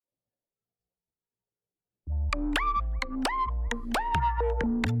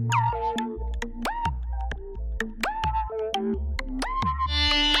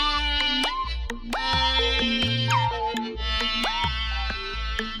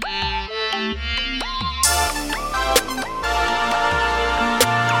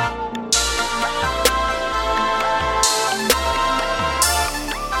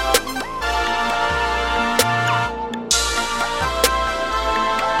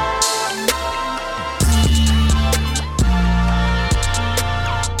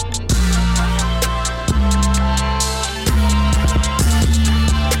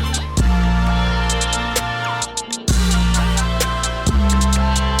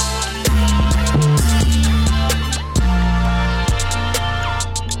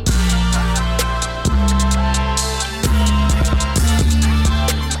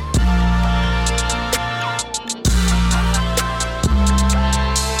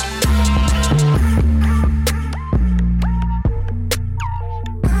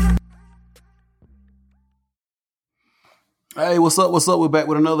Hey, what's up? What's up? We're back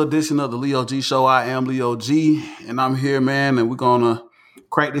with another edition of the Leo G Show. I am Leo G, and I'm here, man, and we're gonna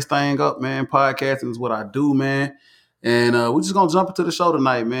crank this thing up, man. Podcasting is what I do, man, and we're just gonna jump into the show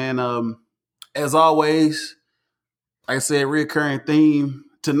tonight, man. As always, like I said, recurring theme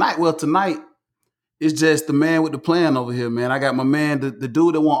tonight. Well, tonight it's just the man with the plan over here, man. I got my man, the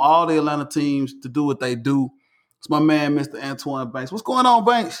dude that want all the Atlanta teams to do what they do. It's my man, Mr. Antoine Banks. What's going on,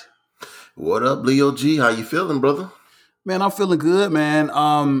 Banks? What up, Leo G? How you feeling, brother? Man, I'm feeling good, man.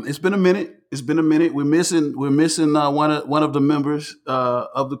 It's been a minute. We're missing one of the members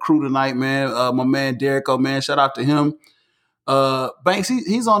of the crew tonight, man. My man Derrick, man. Shout out to him. Banks,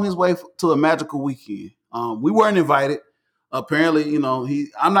 he's on his way to a magical weekend. We weren't invited. Apparently,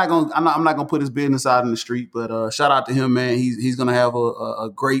 I'm not gonna put his business out in the street, but shout out to him, man. He's gonna have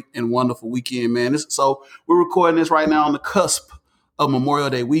a great and wonderful weekend, man. So we're recording this right now on the cusp of Memorial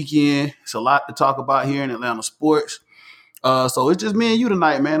Day weekend. It's a lot to talk about here in Atlanta sports. So it's just me and you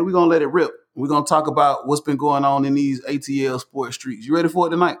tonight, man. We're going to let it rip. We're going to talk about what's been going on in these ATL sports streets. You ready for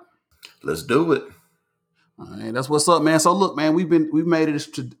it tonight? Let's do it. All right, that's what's up, man. So look, man, we've made it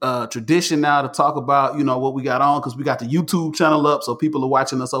a tradition now to talk about, what we got on, because we got the YouTube channel up. So people are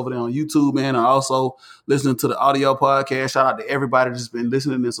watching us over there on YouTube, man, and also listening to the audio podcast. Shout out to everybody that's been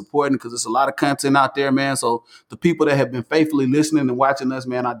listening and supporting, because there's a lot of content out there, man. So the people that have been faithfully listening and watching us,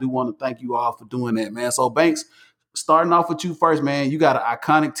 man, I do want to thank you all for doing that, man. So Banks, starting off with you first, man. You got an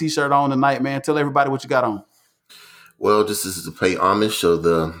iconic T-shirt on tonight, man. Tell everybody what you got on. Well, this is to pay homage to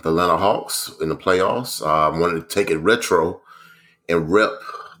the Atlanta Hawks in the playoffs. I wanted to take it retro and rep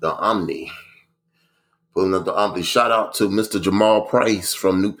the Omni. Pulling up the Omni. Shout out to Mr. Jamal Price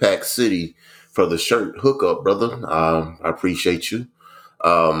from New Pack City for the shirt hookup, brother. I appreciate you.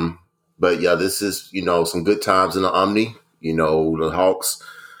 But yeah, this is, some good times in the Omni. The Hawks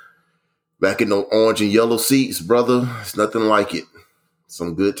back in the orange and yellow seats, brother. It's nothing like it.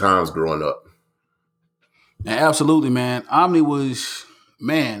 Some good times growing up. Yeah, absolutely, man. Omni was,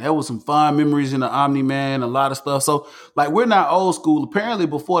 man, there was some fun memories in the Omni, man, a lot of stuff. So, we're not old school. Apparently,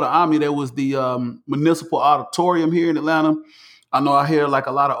 before the Omni, there was the Municipal Auditorium here in Atlanta. I know I hear, a lot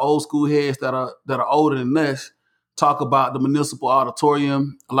of old school heads that are older than us talk about the Municipal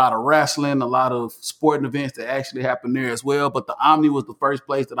Auditorium, a lot of wrestling, a lot of sporting events that actually happened there as well. But the Omni was the first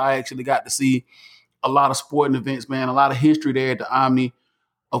place that I actually got to see a lot of sporting events, man, a lot of history there at the Omni.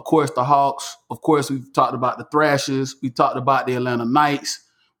 Of course, the Hawks. Of course, we've talked about the Thrashers. We talked about the Atlanta Knights.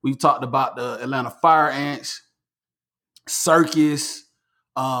 We've talked about the Atlanta Fire Ants, Circus,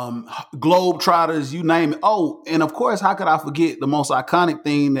 Globetrotters, you name it. Oh, and of course, how could I forget the most iconic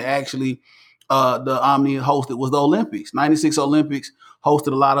thing that actually the Omni hosted was the Olympics. 96 Olympics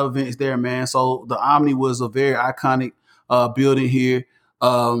hosted a lot of events there, man. So the Omni was a very iconic building here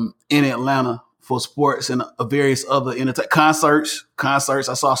in Atlanta for sports and various other concerts. I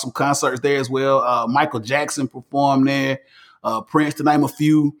saw some concerts there as well. Michael Jackson performed there. Prince, to name a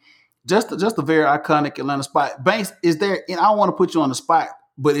few. Just a very iconic Atlanta spot. Banks, I don't want to put you on the spot,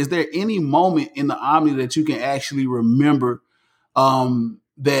 but is there any moment in the Omni that you can actually remember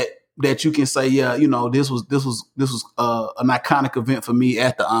that you can say, yeah, this was an iconic event for me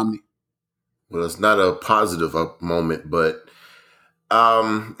at the Omni? Well, it's not a positive moment, but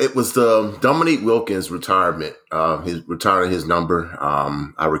it was the Dominique Wilkins retirement. His retiring his number.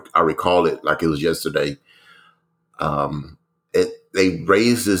 I recall it like it was yesterday. They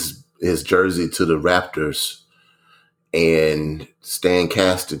raised his jersey to the Raptors, and Stan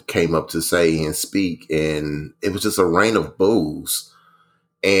Caston came up to say and speak, and it was just a rain of boos.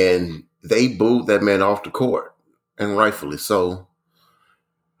 And they booed that man off the court, and rightfully so.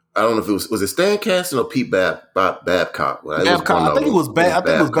 I don't know if it was it Stan Caston or Pete Babcock? Well, Babcock. I think it was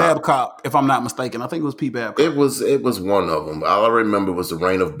Babcock, if I'm not mistaken. I think it was Pete Babcock. It was one of them. All I remember was the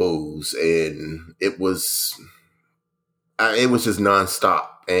rain of boos, and it was just nonstop.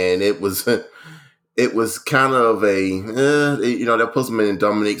 and it was it was kind of that puts them in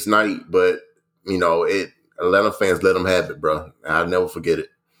Dominique's night, but it Atlanta fans let them have it, bro. I'll never forget it.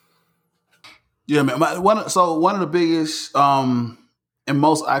 Yeah, man. One of the biggest and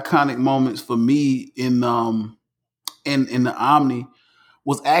most iconic moments for me in the Omni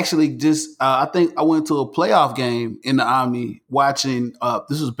was actually just I think I went to a playoff game in the Omni watching.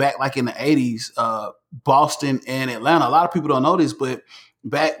 This was back like in the '80s, Boston and Atlanta. A lot of people don't know this, but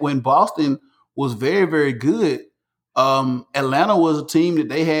back when Boston was very very good, Atlanta was a team that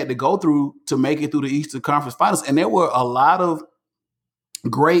they had to go through to make it through the Eastern Conference Finals, and there were a lot of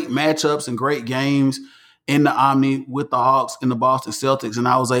great matchups and great games in the Omni with the Hawks and the Boston Celtics, and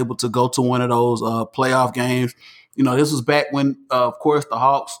I was able to go to one of those playoff games. This was back when, of course, the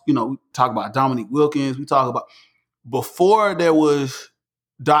Hawks. We talk about Dominique Wilkins. We talk about before there was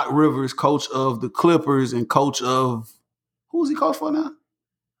Doc Rivers, coach of the Clippers and coach of who was he coach for now?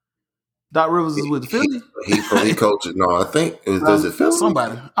 Doc Rivers is with He Philly. he coaches. No, I think does it Philly?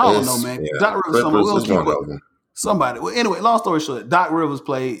 Somebody. I don't know, man. Yeah, Doc Rivers. Somebody. Clippers We'll is keep one up. of them. Somebody. Well, anyway, long story short, Doc Rivers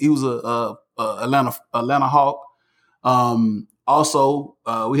played. He was a Atlanta Hawk. Also,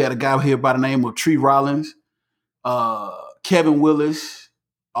 we had a guy here by the name of Tree Rollins, Kevin Willis,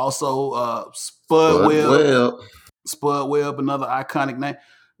 also Spud Webb, another iconic name.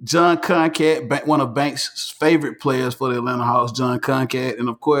 John Concat, one of Banks' favorite players for the Atlanta Hawks, John Concat, and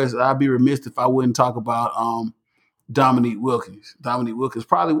of course, I'd be remiss if I wouldn't talk about Dominique Wilkins. Dominique Wilkins,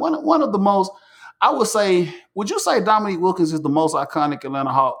 probably one of the most. I would say, would you say Dominique Wilkins is the most iconic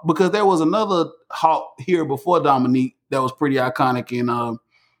Atlanta Hawk? Because there was another Hawk here before Dominique that was pretty iconic in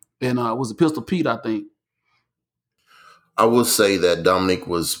was it Pistol Pete, I think. I will say that Dominique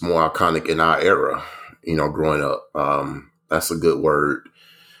was more iconic in our era, growing up. That's a good word.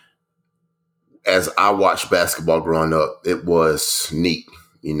 As I watched basketball growing up, it was neat,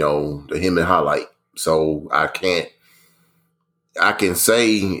 the him and highlight. So I can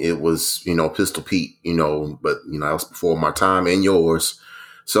say it was, Pistol Pete, but that was before my time and yours.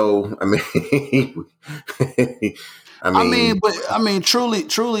 So I mean, truly,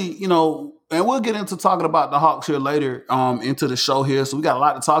 and we'll get into talking about the Hawks here later, into the show here. So we got a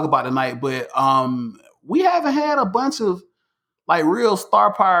lot to talk about tonight, but we haven't had a bunch of like real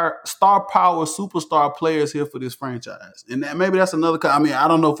star power superstar players here for this franchise, and maybe that's another. I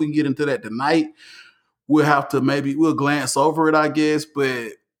don't know if we can get into that tonight. We'll glance over it, I guess.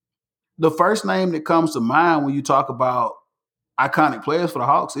 But the first name that comes to mind when you talk about iconic players for the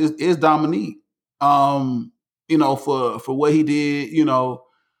Hawks is Dominique. For what he did,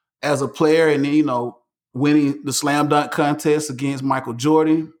 as a player, and then, winning the slam dunk contest against Michael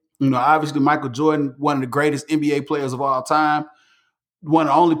Jordan. Obviously Michael Jordan, one of the greatest NBA players of all time. One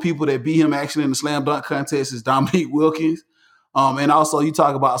of the only people that beat him actually in the slam dunk contest is Dominique Wilkins. And also you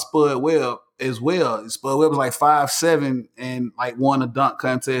talk about Spud Webb as well. Spud Webb was like 5'7" and like won a dunk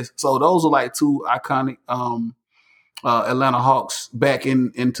contest. So those are like two iconic Atlanta Hawks back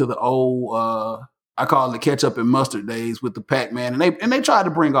into the old I call it the ketchup and mustard days with the Pac-Man. And they tried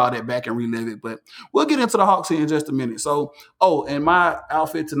to bring all that back and relive it. But we'll get into the Hawks here in just a minute. So, and my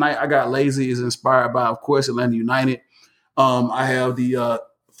outfit tonight, I got lazy, is inspired by, of course, Atlanta United. I have the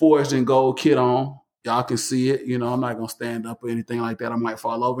Forged in Gold kit on. Y'all can see it. I'm not going to stand up or anything like that. I might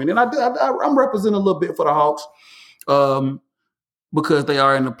fall over. And then I'm representing a little bit for the Hawks because they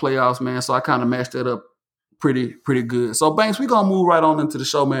are in the playoffs, man. So I kind of matched that up pretty good. So, Banks, we're going to move right on into the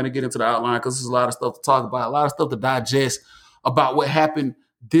show, man, and get into the outline because there's a lot of stuff to talk about, a lot of stuff to digest about what happened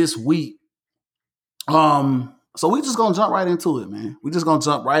this week. So we just going to jump right into it, man. We just going to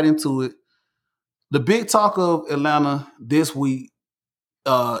jump right into it. The big talk of Atlanta this week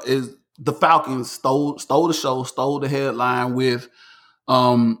is the Falcons stole the show, stole the headline with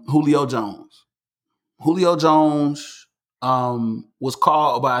Julio Jones. Julio Jones was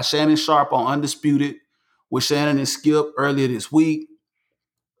called by Shannon Sharpe on Undisputed with Shannon and Skip earlier this week.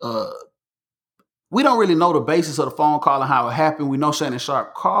 We don't really know the basis of the phone call and how it happened. We know Shannon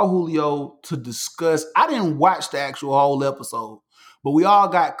Sharpe called Julio to discuss. I didn't watch the actual whole episode, but we all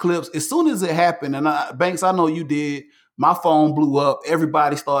got clips. As soon as it happened, and Banks, I know you did, my phone blew up.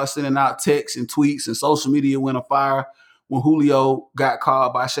 Everybody started sending out texts and tweets, and social media went afire when Julio got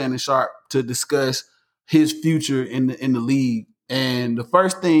called by Shannon Sharpe to discuss his future in the league. And the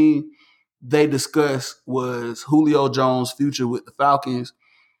first thing they discussed was Julio Jones' future with the Falcons.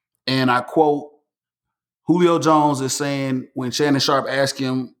 And I quote, Julio Jones is saying when Shannon Sharpe asked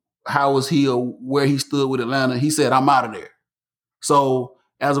him how was he or where he stood with Atlanta, he said, I'm out of there. So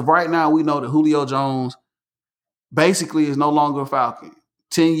as of right now, we know that Julio Jones basically is no longer a Falcon.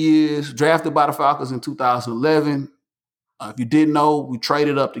 10 years, drafted by the Falcons in 2011. If you didn't know, we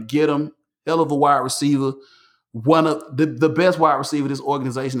traded up to get him. Hell of a wide receiver. One of the best wide receiver this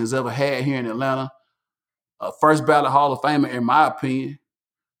organization has ever had here in Atlanta. First ballot Hall of Famer, in my opinion.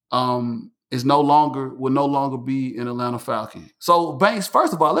 Will no longer be an Atlanta Falcon. So Banks,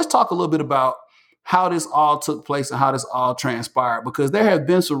 first of all, let's talk a little bit about how this all took place and how this all transpired, because there have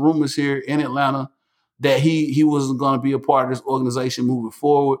been some rumors here in Atlanta that he wasn't going to be a part of this organization moving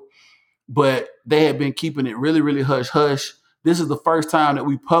forward, but they had been keeping it really, really hush hush. This is the first time that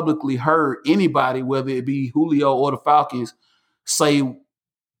we publicly heard anybody, whether it be Julio or the Falcons, say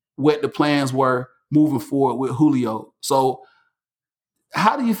what the plans were moving forward with Julio. So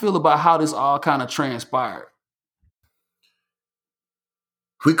how do you feel about how this all kind of transpired?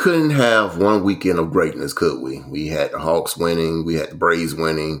 We couldn't have one weekend of greatness, could we? We had the Hawks winning, we had the Braves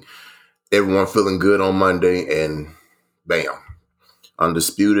winning, everyone feeling good on Monday, and bam,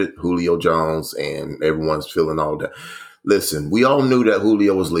 undisputed Julio Jones, and everyone's feeling all that. Listen, we all knew that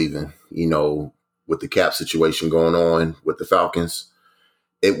Julio was leaving, with the cap situation going on with the Falcons.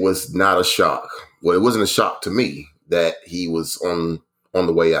 It was not a shock. Well, it wasn't a shock to me that he was on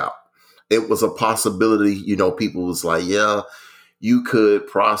the way out. It was a possibility, people was like, yeah, you could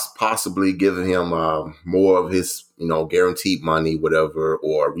possibly give him more of his, guaranteed money, whatever,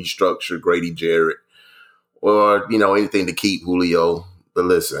 or restructure Grady Jarrett, or, anything to keep Julio. But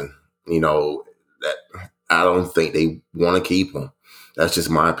listen, that I don't think they want to keep him. That's just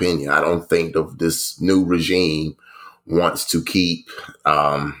my opinion. I don't think this new regime wants to keep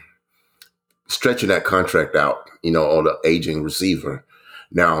stretching that contract out, on the aging receiver.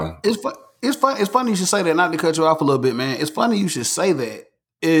 Now, It's funny you should say that. Not to cut you off a little bit, man. It's funny you should say that.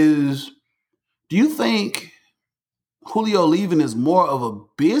 Do you think Julio leaving is more of a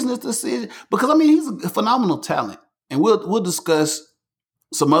business decision? Because I mean, he's a phenomenal talent, and we'll discuss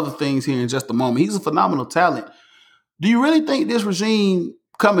some other things here in just a moment. He's a phenomenal talent. Do you really think this regime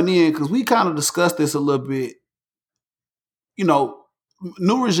coming in? Because we kind of discussed this a little bit.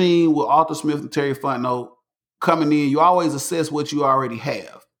 New regime with Arthur Smith and Terry Fontenot coming in. You always assess what you already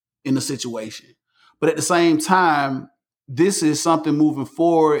have in the situation. But at the same time, this is something moving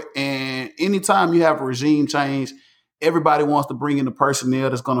forward. And anytime you have a regime change, everybody wants to bring in the personnel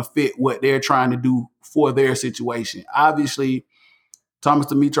that's going to fit what they're trying to do for their situation. Obviously, Thomas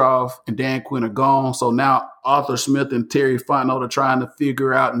Dimitrov and Dan Quinn are gone. So now Arthur Smith and Terry Fontenot are trying to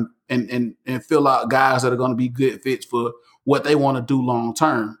figure out and fill out guys that are going to be good fits for what they want to do long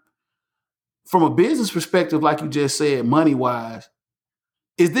term. From a business perspective, like you just said, money-wise,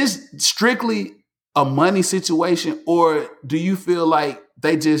 is this strictly a money situation, or do you feel like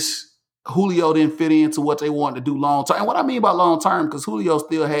Julio didn't fit into what they want to do long term? And what I mean by long term, because Julio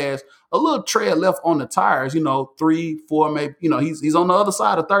still has a little tread left on the tires, 3, 4, maybe, he's on the other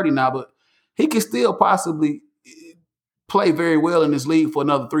side of 30 now, but he can still possibly play very well in this league for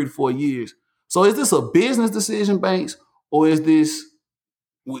another 3 to 4 years. So is this a business decision, Banks, or is this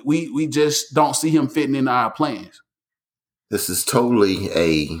we just don't see him fitting into our plans? This is totally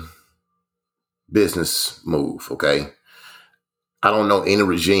a business move, okay? I don't know any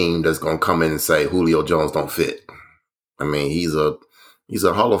regime that's going to come in and say Julio Jones don't fit. I mean, he's a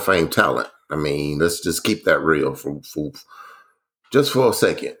Hall of Fame talent. I mean, let's just keep that real for just for a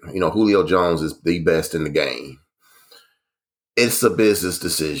second. Julio Jones is the best in the game. It's a business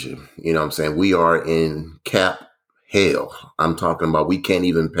decision. You know what I'm saying? We are in cap hell. I'm talking about we can't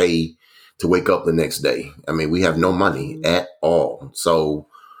even pay to wake up the next day. I mean, we have no money at all. So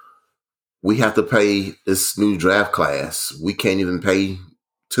we have to pay this new draft class. We can't even pay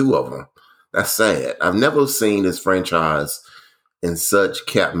 2 of them. That's sad. I've never seen this franchise in such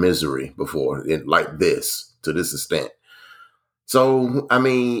cap misery before, like this, to this extent. So, I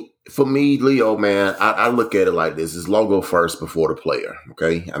mean, for me, Leo, man, I look at it like this. It's logo first before the player,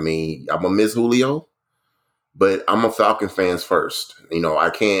 okay? I mean, I'm going to miss Julio, but I'm a Falcon fans first.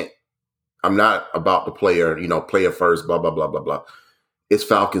 I'm not about the player, player first, blah, blah, blah, blah, blah. It's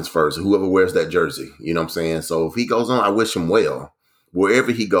Falcons first, whoever wears that jersey, you know what I'm saying? So if he goes on, I wish him well.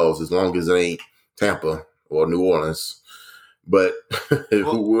 Wherever he goes, as long as it ain't Tampa or New Orleans. But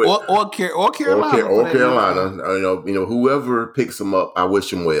or Carolina. Or Carolina. Whoever picks him up, I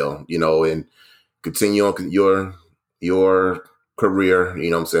wish him well, and continue on your career,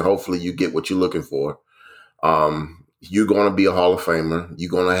 you know what I'm saying? Hopefully you get what you're looking for. You're going to be a Hall of Famer.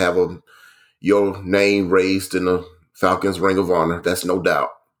 You're going to have your name raised in the Falcons Ring of Honor. That's no doubt.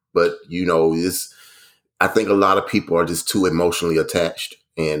 But, I think a lot of people are just too emotionally attached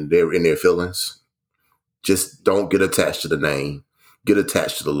and they're in their feelings. Just don't get attached to the name. Get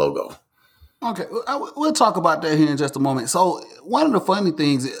attached to the logo. Okay, we'll talk about that here in just a moment. So one of the funny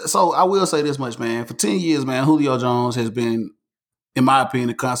things, so I will say this much, man. For 10 years, man, Julio Jones has been, in my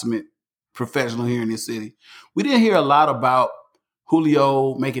opinion, a consummate professional here in this city. We didn't hear a lot about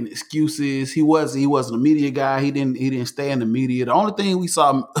Julio making excuses. He wasn't a media guy. He didn't stay in the media. The only thing we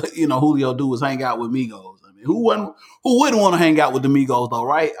saw, Julio do was hang out with Migos. I mean, who wouldn't want to hang out with the Migos though,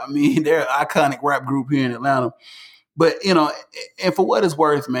 right? I mean, they're an iconic rap group here in Atlanta. But and for what it's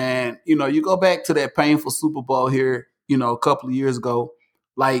worth, man, you go back to that painful Super Bowl here, a couple of years ago.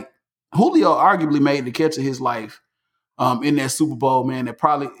 Like Julio arguably made the catch of his life in that Super Bowl, man. That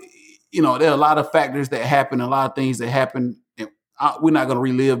probably, there are a lot of factors that happen, a lot of things that happen. And we're not going to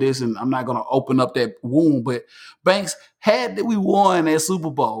relive this, and I'm not going to open up that wound. But Banks, had we won that Super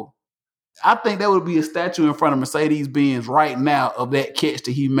Bowl, I think there would be a statue in front of Mercedes Benz right now of that catch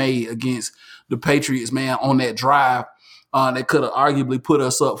that he made against the Patriots, man, on that drive that could have arguably put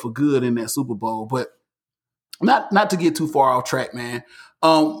us up for good in that Super Bowl. But not to get too far off track, man.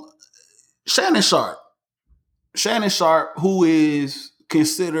 Um, Shannon Sharp, who is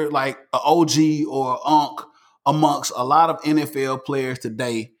considered like an OG or unk amongst a lot of NFL players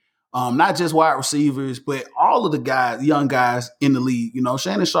today. Not just wide receivers, but all of the guys, young guys in the league.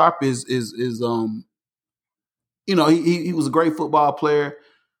 Shannon Sharp he was a great football player.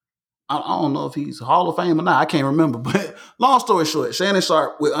 I don't know if he's Hall of Fame or not. I can't remember. But long story short, Shannon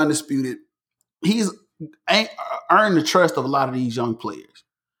Sharp with Undisputed, he's earned the trust of a lot of these young players.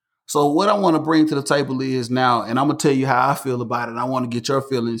 So what I want to bring to the table is now, and I'm gonna tell you how I feel about it. I want to get your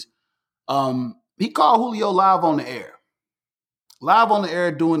feelings. He called Julio live on the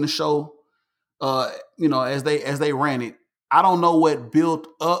air doing the show. As they ran it. I don't know what built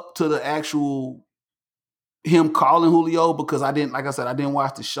up to the actual him calling Julio because I didn't, like I said, I didn't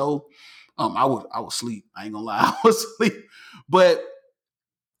watch the show. I was asleep. I ain't gonna lie, I was asleep. But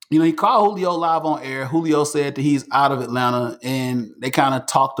he called Julio live on air. Julio said that he's out of Atlanta, and they kind of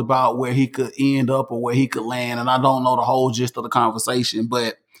talked about where he could end up or where he could land. And I don't know the whole gist of the conversation,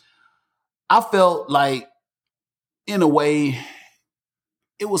 but I felt like, in a way,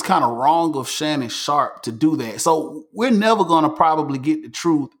 it was kind of wrong of Shannon Sharp to do that. So we're never going to probably get the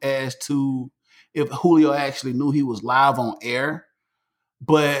truth as to if Julio actually knew he was live on air.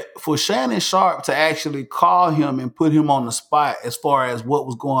 But for Shannon Sharp to actually call him and put him on the spot as far as what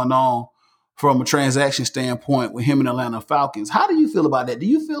was going on from a transaction standpoint with him and Atlanta Falcons, how do you feel about that? Do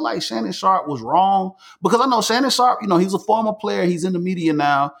you feel like Shannon Sharp was wrong? Because I know Shannon Sharp, he's a former player. He's in the media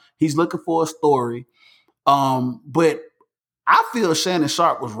now. He's looking for a story. But I feel Shannon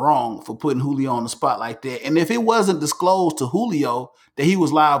Sharp was wrong for putting Julio on the spot like that. And if it wasn't disclosed to Julio that he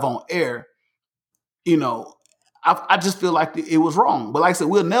was live on air, I just feel like it was wrong. But like I said,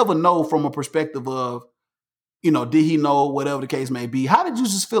 we'll never know from a perspective of, did he know, whatever the case may be. How did you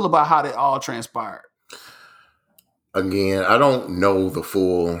just feel about how that all transpired? Again, I don't know the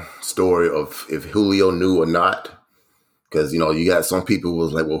full story of if Julio knew or not. Because, you got some people who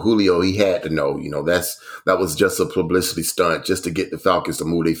was like, well, Julio, he had to know. That was just a publicity stunt just to get the Falcons to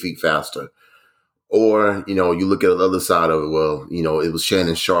move their feet faster. Or, you look at the other side of it. Well, it was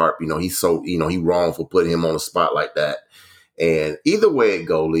Shannon Sharp. He's so, he wrong for putting him on the spot like that. And either way it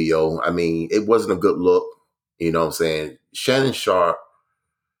go, Leo, I mean, it wasn't a good look. You know what I'm saying? Shannon Sharp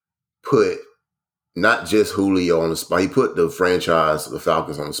put not just Julio on the spot. He put the franchise, the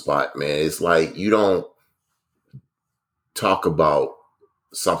Falcons, on the spot, man. It's like you don't talk about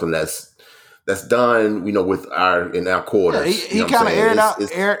something that's done, with in our quarters. Yeah, he kind of aired out.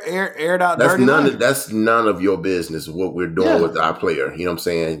 That's dirty none. life. That's none of your business. What we're doing with our player. You know what I'm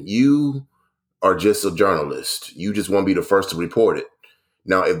saying? You are just a journalist. You just want to be the first to report it.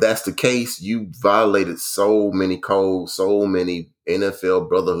 Now, if that's the case, you violated so many codes, so many NFL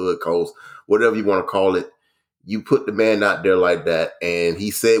brotherhood codes, whatever you want to call it. You put the man out there like that, and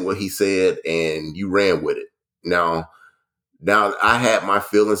he said what he said, and you ran with it. Now, I had my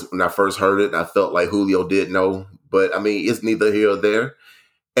feelings when I first heard it. I felt like Julio did know, but I mean, it's neither here or there.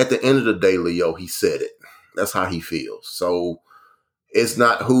 At the end of the day, Leo, he said it. That's how he feels. So it's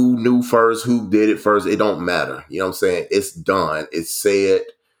not who knew first, who did it first. It don't matter. You know what I'm saying? It's done. It's said.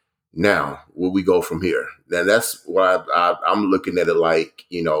 Now, where we go from here? Now, that's why I'm looking at it like,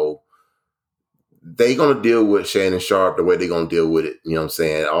 they going to deal with Shannon Sharp the way they're going to deal with it. You know what I'm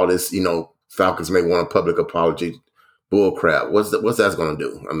saying? All this, Falcons may want a public apology. Bull crap. What's that going to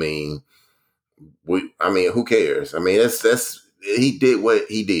do? I mean, who cares? I mean, that's he did what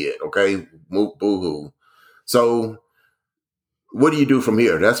he did. Okay, boo hoo. So, what do you do from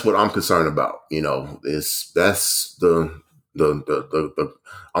here? That's what I'm concerned about. That's the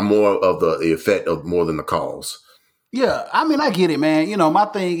I'm more of the effect of more than the cause. Yeah, I mean, I get it, man. My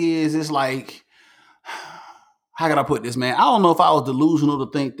thing is, it's like, how can I put this, man? I don't know if I was delusional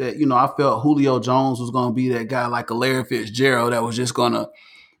to think that, I felt Julio Jones was going to be that guy like a Larry Fitzgerald that was just going to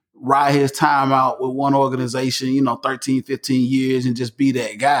ride his time out with one organization, 13, 15 years and just be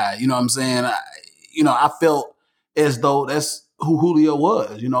that guy. You know what I'm saying? I felt as though that's who Julio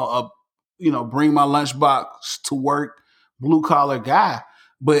was, bring my lunchbox to work, blue collar guy.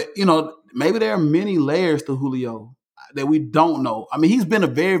 But, maybe there are many layers to Julio that we don't know. I mean, he's been a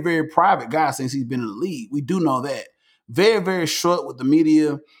very, very private guy since he's been in the league. We do know that. Very, very short with the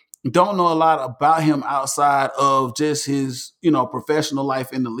media. Don't know a lot about him outside of just his, professional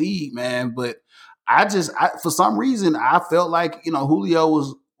life in the league, man. But for some reason, I felt like, Julio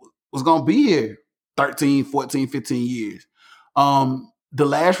was going to be here 13, 14, 15 years. The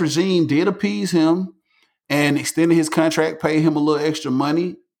last regime did appease him and extended his contract, paid him a little extra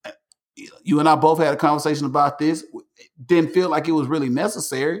money. You and I both had a conversation about this. Didn't feel like it was really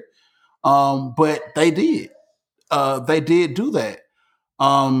necessary, but they did. They did do that.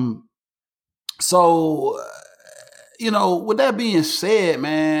 Um, so, with that being said,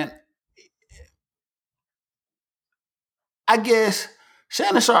 man, I guess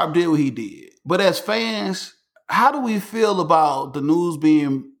Shannon Sharp did what he did. But as fans, how do we feel about the news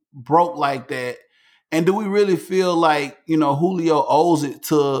being broke like that? And do we really feel like, Julio owes it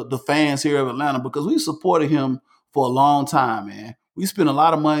to the fans here of Atlanta? Because we supported him for a long time, man. We spent a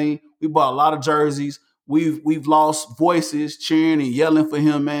lot of money. We bought a lot of jerseys. We've lost voices cheering and yelling for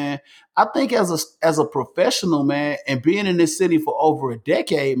him, man. I think as a professional, man, and being in this city for over a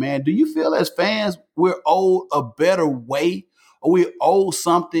decade, man, do you feel as fans we're owed a better way, or we owe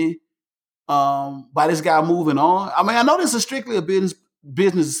something by this guy moving on? I mean, I know this is strictly a business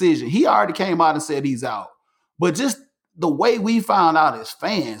decision. He already came out and said he's out, but just the way we found out as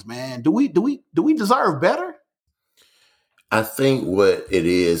fans, man, do we deserve better? I think what it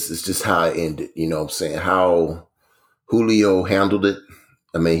is just how it ended. You know what I'm saying? How Julio handled it.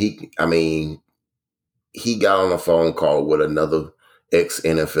 I mean, he got on a phone call with another ex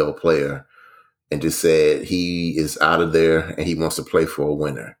NFL player and just said he is out of there and he wants to play for a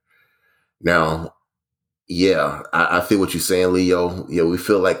winner. Now, yeah, I feel what you're saying, Leo. Yeah, we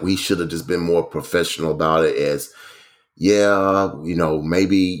feel like we should have just been more professional about it. As yeah,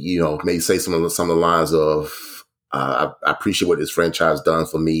 maybe say some of the lines of I appreciate what this franchise done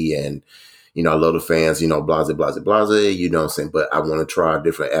for me, and I love the fans, blase, blase, blase, you know what I'm saying? But I want to try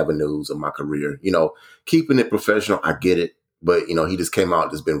different avenues of my career. Keeping it professional, I get it. But, he just came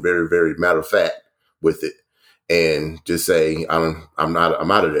out, just been very, very matter of fact with it. And just say, I'm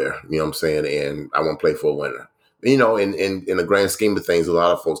out of there, you know what I'm saying? And I want to play for a winner. In the grand scheme of things, a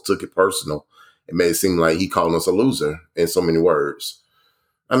lot of folks took it personal. It made it seem like he called us a loser in so many words.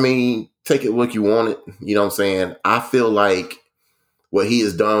 I mean, take it what you want it. You know what I'm saying? I feel like what he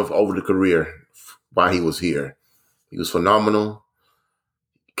has done over the career while he was here, he was phenomenal.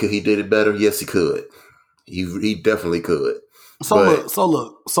 Could he did it better? Yes, he could. He definitely could. But So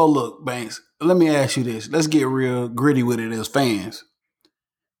look, Banks. Let me ask you this. Let's get real gritty with it as fans.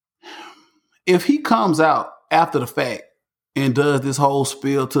 If he comes out after the fact and does this whole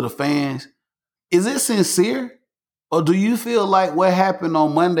spiel to the fans, is it sincere? Or do you feel like what happened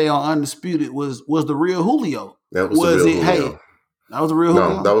on Monday on Undisputed was the real Julio? that was the real Hey, Julio. that was the real No,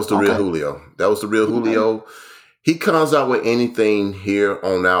 Julio? that was the real Okay. Julio. That was the real Okay. Julio. He comes out with anything here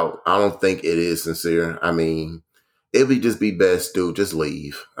on out. I don't think it is sincere. I mean, it would just be best, dude, just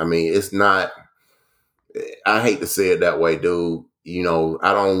leave. I mean, it's not, I hate to say it that way, dude.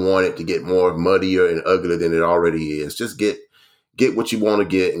 I don't want it to get more muddier and uglier than it already is. Just get what you want to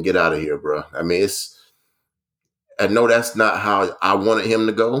get and get out of here, bro. I mean, I know that's not how I wanted him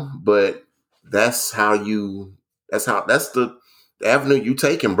to go, but that's how that's the avenue you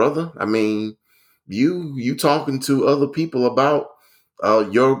taking, brother. I mean, you talking to other people about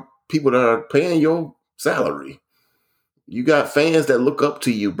your people that are paying your salary. You got fans that look up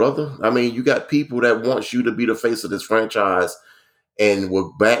to you, brother. I mean, you got people that want you to be the face of this franchise and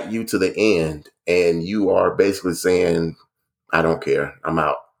will back you to the end. And you are basically saying, I don't care. I'm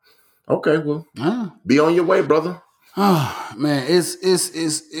out. Okay, well, be on your way, brother. Oh man,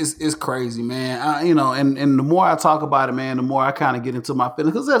 it's crazy, man. And the more I talk about it, man, the more I kind of get into my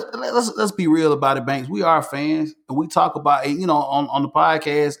feelings. Because let's be real about it, Banks. We are fans, and we talk about it, on the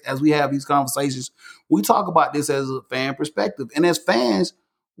podcast as we have these conversations. We talk about this as a fan perspective, and as fans,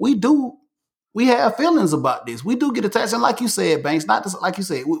 we have feelings about this. We do get attached, and like you said, Banks, not just like you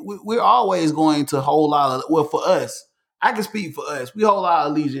said, we're always going to hold our for us. I can speak for us. We hold our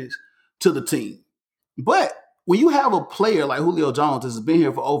allegiance to the team, but when you have a player like Julio Jones that's been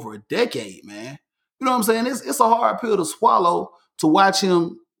here for over a decade, man, You know what I'm saying? It's a hard pill to swallow to watch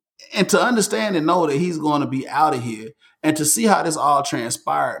him and to understand and know that he's going to be out of here and to see how this all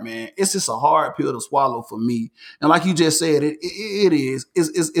transpired, man. It's just a hard pill to swallow for me. And like you just said, it is.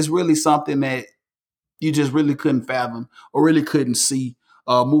 It's really something that you just really couldn't fathom or really couldn't see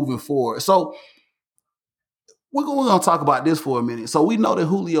moving forward. So we're going to talk about this for a minute. So we know that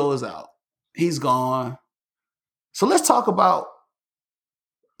Julio is out. He's gone. So let's talk about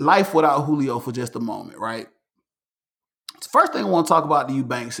life without Julio for just a moment, right? The first thing I want to talk about to you,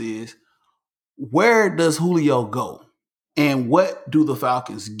 Banks, is where does Julio go? And what do the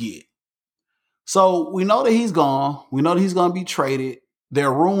Falcons get? So we know that he's gone. We know that he's going to be traded. There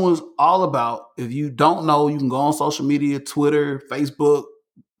are rumors all about, if you don't know, you can go on social media, Twitter, Facebook,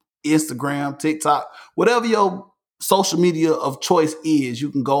 Instagram, TikTok, whatever your social media of choice is,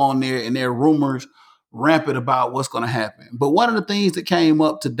 you can go on there and there are rumors rampant about what's going to happen. But one of the things that came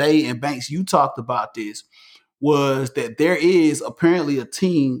up today, and Banks, you talked about this, was that there is apparently a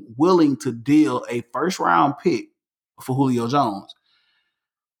team willing to deal a first round pick for Julio Jones.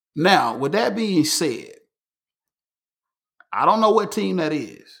 Now, with that being said, I don't know what team that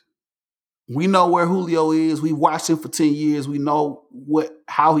is. We know where Julio is. We watched him for 10 years. We know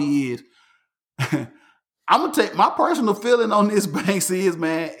how he is. I'm gonna take my personal feeling on this, Banks, is,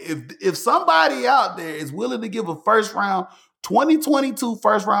 man, if somebody out there is willing to give a first round 2022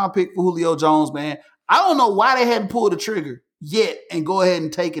 first round pick for Julio Jones, man, I don't know why they hadn't pulled the trigger yet and go ahead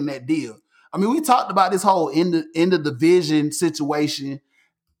and taken that deal. I mean, we talked about this whole end of division situation.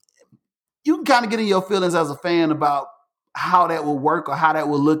 You can kind of get in your feelings as a fan about how that will work or how that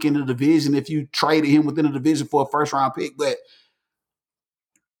will look in the division if you traded him within the division for a first round pick. But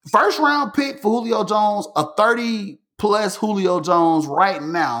first round pick for Julio Jones, a 30 plus Julio Jones right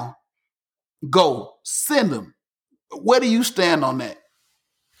now, go send him. Where do you stand on that?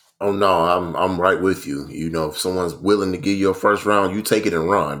 Oh no, I'm right with you. You know, if someone's willing to give you a first round, you take it and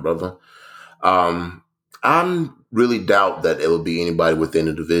run, brother. I'm really doubt that it will be anybody within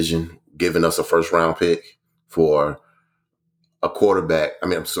the division giving us a first round pick for a quarterback. I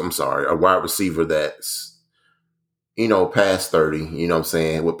mean, I'm sorry, a wide receiver that's, past 30, you know what I'm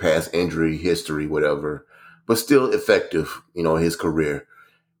saying, with past injury history, whatever, but still effective, in his career.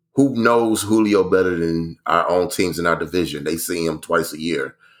 Who knows Julio better than our own teams in our division? They see him twice a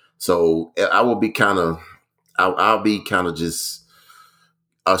year. So I'll be kind of just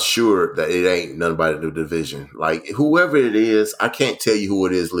assured that it ain't nobody in the division. Like, whoever it is, I can't tell you who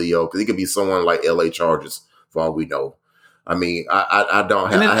it is, Leo, because it could be someone like LA Chargers for all we know. I mean, I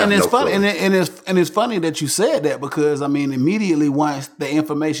don't have. And it's no funny, clue. and it's funny that you said that, because I mean, immediately once the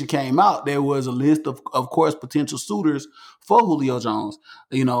information came out, there was a list of course, potential suitors for Julio Jones.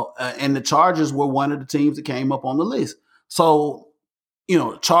 And the Chargers were one of the teams that came up on the list. So,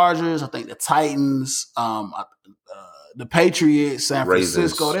 the Chargers, I think the Titans, the Patriots, San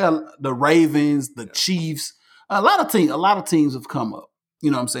Francisco, the Ravens, the Chiefs. A lot of teams have come up.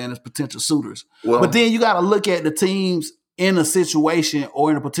 You know what I'm saying, as potential suitors. Well, but then you got to look at the teams in a situation or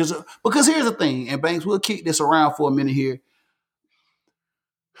in a potential, because here's the thing, and Banks, we'll kick this around for a minute here.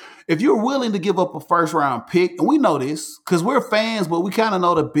 If you're willing to give up a first round pick, and we know this because we're fans, but we kind of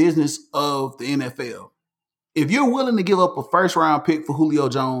know the business of the NFL. If you're willing to give up a first round pick for Julio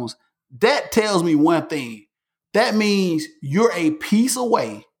Jones, that tells me one thing. That means you're a piece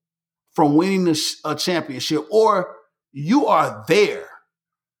away from winning a championship, or you are there.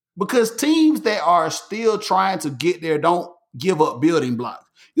 Because teams that are still trying to get there don't give up building blocks.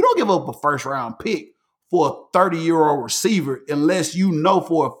 You don't give up a first round pick for a 30-year-old receiver unless you know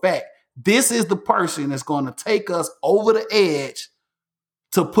for a fact this is the person that's going to take us over the edge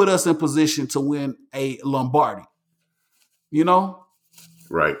to put us in position to win a Lombardi.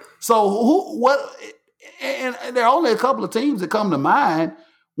 Right. So and there are only a couple of teams that come to mind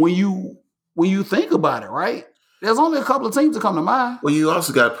when you think about it, right? There's only a couple of teams that come to mind. Well, you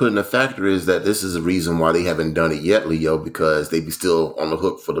also got to put in the factor is that this is the reason why they haven't done it yet, Leo, because they be still on the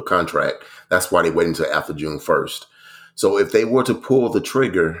hook for the contract. That's why they wait until after June 1st. So if they were to pull the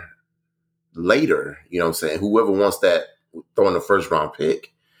trigger later, you know what I'm saying, whoever wants that throwing the first round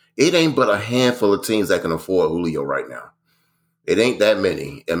pick, it ain't but a handful of teams that can afford Julio right now. It ain't that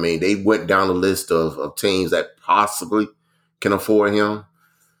many. I mean, they went down the list of teams that possibly can afford him.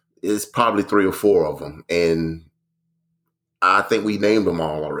 It's probably 3 or 4 of them. And I think we named them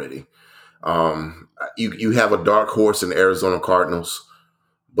all already. You have a dark horse in the Arizona Cardinals,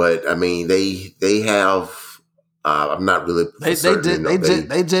 but I mean they have. I'm not really.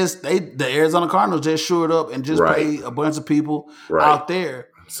 The Arizona Cardinals just shored up and just paid a bunch of people out there.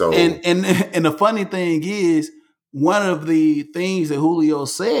 So and the funny thing is, one of the things that Julio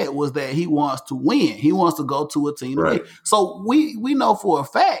said was that he wants to win. He wants to go to a team to win. Right. So we know for a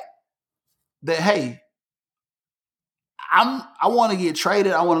fact that, hey, I want to get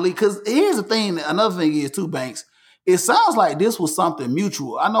traded. I want to leave. Because here's the thing. Another thing is too, Banks. It sounds like this was something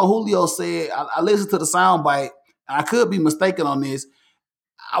mutual. I know Julio said. I listened to the soundbite. I could be mistaken on this.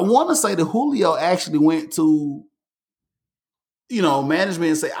 I want to say that Julio actually went to management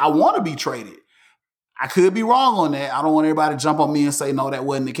and say, I want to be traded. I could be wrong on that. I don't want everybody to jump on me and say, no, that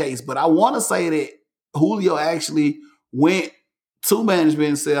wasn't the case. But I want to say that Julio actually went to management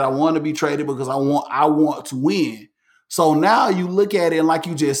and said, I want to be traded because I want to win. So now you look at it, and like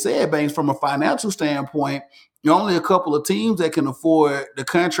you just said, Banks, from a financial standpoint, you're only a couple of teams that can afford the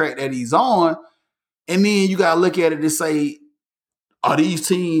contract that he's on. And then you got to look at it and say, are these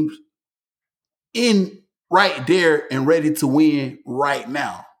teams in right there and ready to win right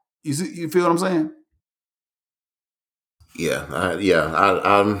now? You feel what I'm saying?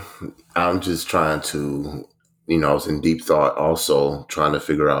 I'm just trying to, I was in deep thought, also trying to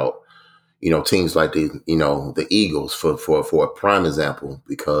figure out, teams like the Eagles for a prime example,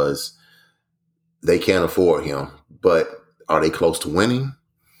 because they can't afford him, but are they close to winning?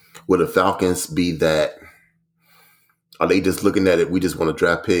 Will the Falcons be that? Are they just looking at it? We just want a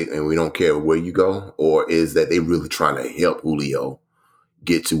draft pick and we don't care where you go, or is that they really trying to help Julio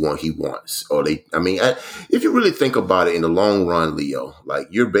get to what he wants? Or if you really think about it in the long run, Leo, like,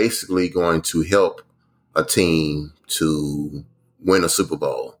 you're basically going to help a team to win a Super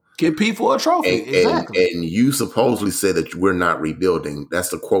Bowl. Compete for a trophy. Exactly. And you supposedly said that we're not rebuilding. That's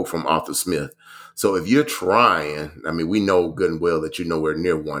the quote from Arthur Smith. So if you're trying, we know good and well that you're nowhere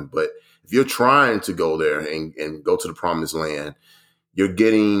near one, but if you're trying to go there and go to the promised land, you're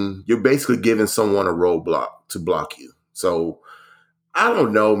basically giving someone a roadblock to block you. So I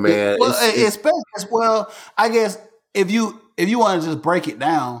don't know, man. Well, I guess if you want to just break it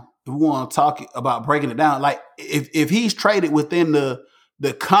down, if we want to talk about breaking it down, like if he's traded within the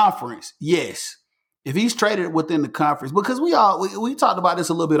conference, yes. If he's traded within the conference, because we talked about this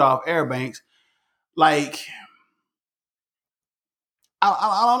a little bit off air, Banks. Like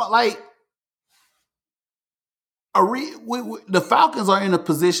I don't know, like the Falcons are in a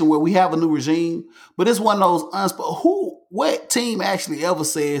position where we have a new regime, but it's one of those what team actually ever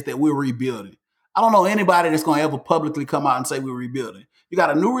says that we're rebuilding? I don't know anybody that's going to ever publicly come out and say we're rebuilding. You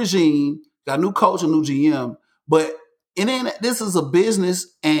got a new regime, got a new coach, a new GM, but this is a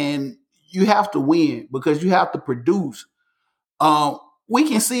business and you have to win because you have to produce. We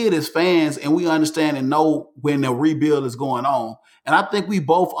can see it as fans and we understand and know when the rebuild is going on. And I think we're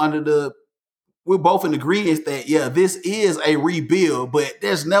both in agreement that, yeah, this is a rebuild, but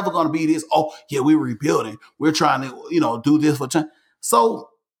there's never going to be this, oh, yeah, we're rebuilding. We're trying to, do this for time. So,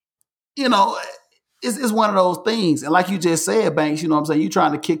 it's one of those things. And like you just said, Banks, you know what I'm saying? You're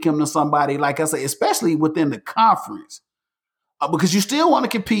trying to kick him to somebody, like I say, especially within the conference, because you still want to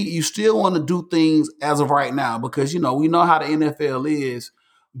compete. You still want to do things as of right now because, we know how the NFL is.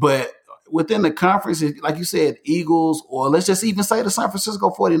 But within the conference, like you said, Eagles, or let's just even say the San Francisco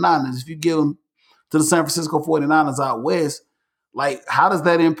 49ers, if you give them to the San Francisco 49ers out west, like, how does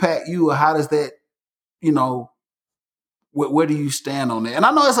that impact you, or how does that, where do you stand on that? And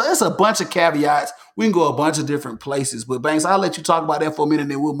I know it's a bunch of caveats. We can go a bunch of different places, but Banks, I'll let you talk about that for a minute,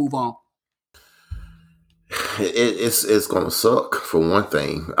 and then we'll move on. It's going to suck, for one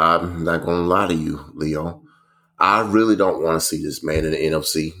thing. I'm not going to lie to you, Leo. I really don't want to see this man in the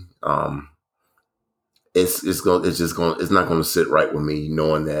NFC. It's not going to sit right with me,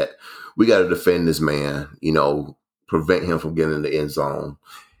 knowing that we got to defend this man, prevent him from getting in the end zone.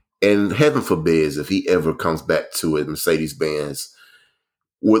 And heaven forbid if he ever comes back to it, Mercedes-Benz,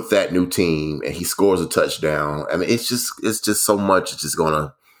 with that new team and he scores a touchdown. It's just so much. It's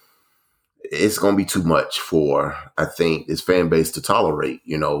going to be too much for, I think, his fan base to tolerate.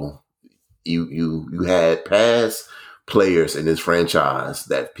 You had past players in this franchise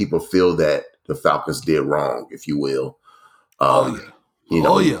that people feel that the Falcons did wrong, if you will.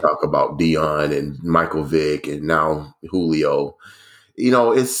 You talk about Dion and Michael Vick and now Julio.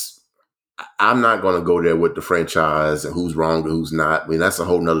 I'm not going to go there with the franchise and who's wrong and who's not. That's a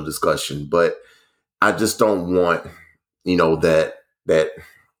whole nother discussion, but I just don't want, that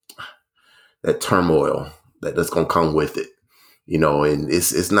turmoil that's going to come with it, and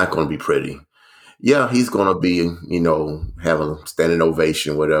it's not going to be pretty. Yeah, he's going to be, have a standing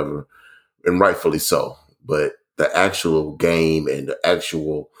ovation, whatever, and rightfully so. But the actual game and the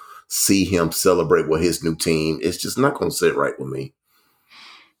actual see him celebrate with his new team, it's just not going to sit right with me.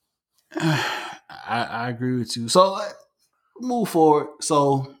 I agree with you. So move forward.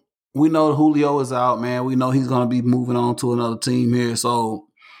 So We know Julio is out, man. We know he's gonna be moving on to another team here. So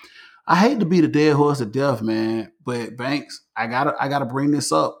I hate to be the dead horse to death, man. But Banks, I gotta bring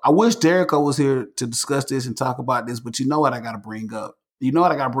this up. I wish Derico was here to discuss this and talk about this, but you know what I gotta bring up? You know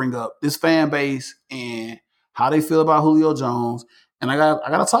what I gotta bring up? This fan base and how they feel about Julio Jones. And I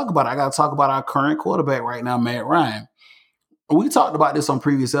gotta talk about it. I gotta talk about our current quarterback right now, Matt Ryan. We talked about this on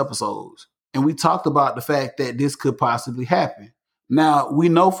previous episodes, and we talked about the fact that this could possibly happen. Now, we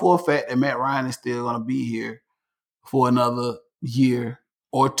know for a fact that Matt Ryan is still going to be here for another year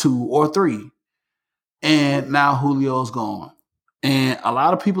or two or three. And now Julio's gone. And a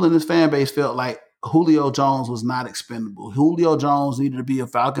lot of people in this fan base felt like Julio Jones was not expendable. Julio Jones needed to be a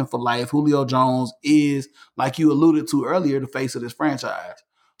Falcon for life. Julio Jones is, like you alluded to earlier, the face of this franchise.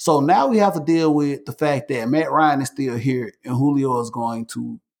 So now we have to deal with the fact that Matt Ryan is still here and Julio is going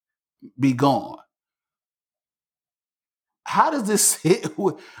to be gone. How does this hit?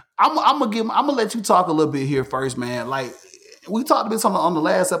 I'm gonna let you talk a little bit here first, man. Like we talked about this on the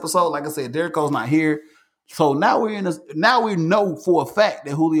last episode. Like I said, Derico's not here, so now we're in this. Now we know for a fact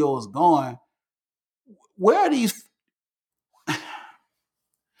that Julio is gone. Where are these?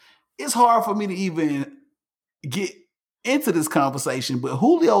 It's hard for me to even get into this conversation, but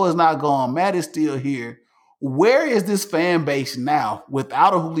Julio is not gone. Matt is still here. Where is this fan base now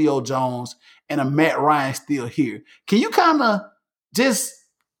without a Julio Jones and a Matt Ryan still here? Can you kind of just,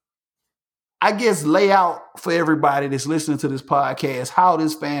 I guess, lay out for everybody that's listening to this podcast how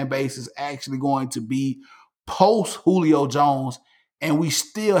this fan base is actually going to be post Julio Jones and we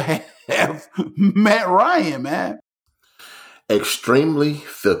still have Matt Ryan, man? Extremely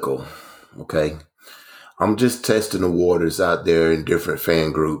fickle. Okay. I'm just testing the waters out there in different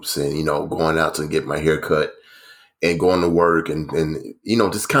fan groups and, going out to get my hair cut and going to work and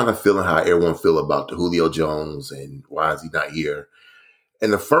just kind of feeling how everyone feel about the Julio Jones and why is he not here.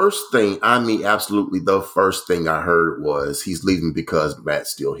 And the first thing, absolutely the first thing I heard was he's leaving because Matt's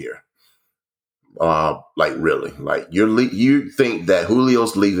still here. Like really, like you think that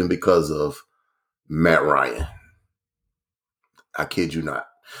Julio's leaving because of Matt Ryan. I kid you not.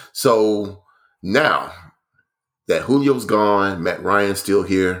 So now that Julio's gone, Matt Ryan's still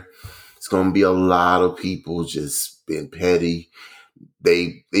here. It's going to be a lot of people just being petty.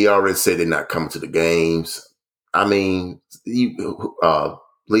 They already said they're not coming to the games. Leo,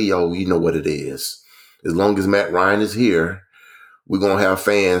 you know what it is. As long as Matt Ryan is here, we're going to have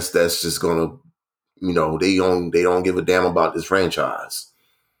fans that's just going to, they don't give a damn about this franchise.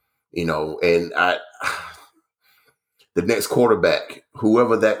 And the next quarterback,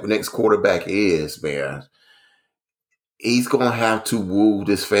 whoever that next quarterback is, man, he's going to have to woo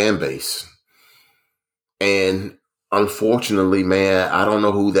this fan base. And unfortunately, man, I don't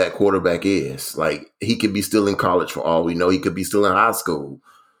know who that quarterback is. Like, he could be still in college for all we know. He could be still in high school.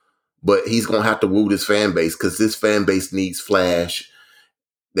 But he's going to have to woo this fan base because this fan base needs flash.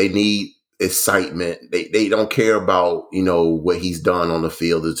 They need excitement. They don't care about, what he's done on the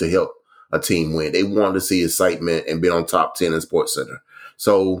field to help a team win. They want to see excitement and be on top 10 in Sports Center.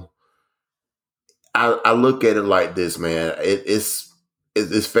 So I look at it like this, man.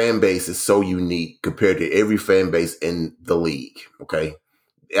 This fan base is so unique compared to every fan base in the league. Okay.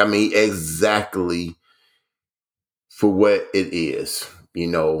 Exactly for what it is.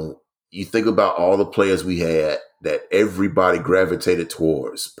 You think about all the players we had that everybody gravitated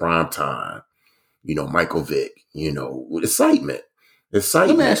towards prime time, Michael Vick, with excitement.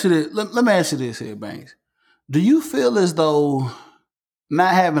 Let me ask you this. Let me ask you this here, Banks. Do you feel as though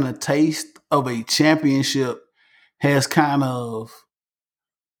not having a taste of a championship has kind of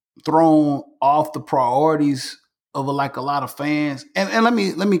thrown off the priorities of a lot of fans? And let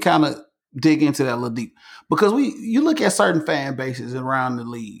me kind of dig into that a little deep because you look at certain fan bases around the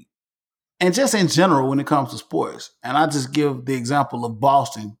league and just in general when it comes to sports. And I just give the example of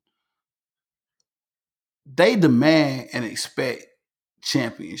Boston. They demand and expect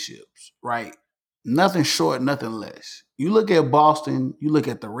championships, right? Nothing short, nothing less. You look at Boston, you look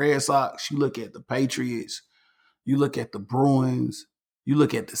at the Red Sox, you look at the Patriots, you look at the Bruins, you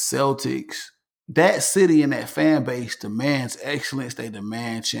look at the Celtics. That city and that fan base demands excellence. They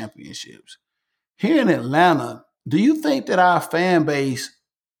demand championships. Here in Atlanta, do you think that our fan base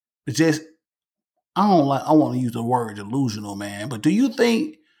is just, I want to use the word delusional, man, but do you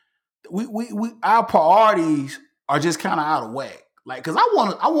think we our priorities are just kind of out of whack? Like, cause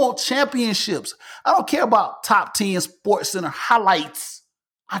I want championships. I don't care about top 10 Sports Center highlights.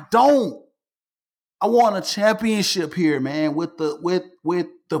 I don't. I want a championship here, man, with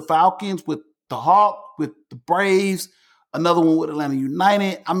the Falcons, with the Hawks, with the Braves, another one with Atlanta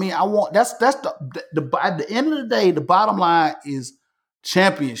United. I want that's at the end of the day, the bottom line is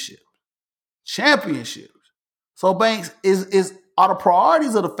Championship. Championships. So Banks, is are the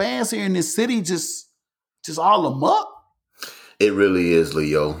priorities of the fans here in this city just all them up? It really is,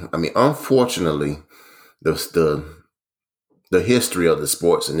 Leo. I mean, unfortunately, the the the history of the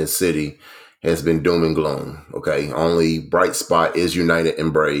sports in this city has been doom and gloom. Okay, only bright spot is United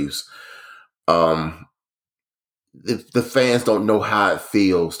and Braves. Um, the fans don't know how it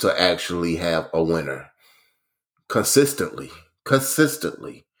feels to actually have a winner consistently.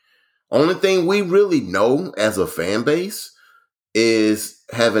 Consistently. Only thing we really know as a fan base is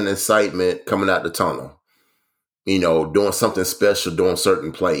having excitement coming out the tunnel. Doing something special, doing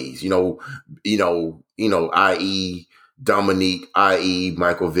certain plays. I.e. Dominique, i.e.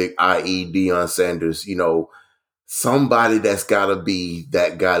 Michael Vick, i.e. Deion Sanders. Somebody that's got to be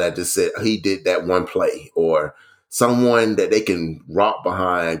that guy that just said he did that one play, or someone that they can rock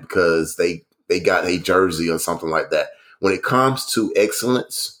behind because they got a jersey or something like that. When it comes to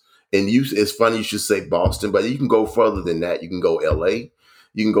excellence, and it's funny you should say Boston, but you can go further than that. You can go L.A.,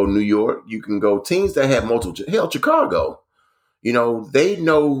 you can go New York, you can go teams that have multiple. Hell, Chicago. They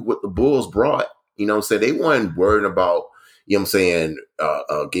know what the Bulls brought. So they weren't worried about, I'm saying,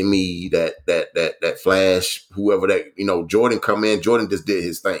 give me that flash, whoever that, Jordan come in. Jordan just did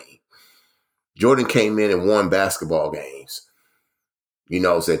his thing. Jordan came in and won basketball games.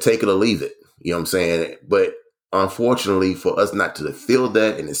 Said take it or leave it. You know what I'm saying? But unfortunately for us not to feel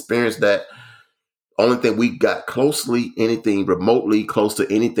that and experience that, only thing we got anything remotely close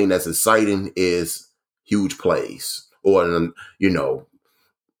to anything that's exciting is huge plays or,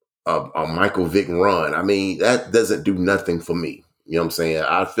 a Michael Vick run. I mean, that doesn't do nothing for me. You know what I'm saying?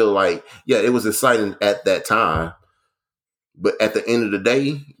 I feel like, yeah, it was exciting at that time, but at the end of the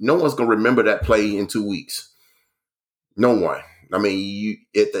day, no one's going to remember that play in 2 weeks. No one. I mean,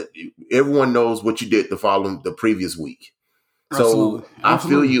 everyone knows what you did the previous week. So Absolutely. I feel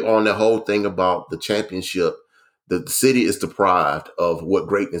Absolutely. you on the whole thing about the championship. The city is deprived of what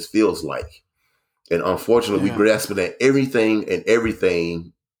greatness feels like. And unfortunately, we Yeah. grasping at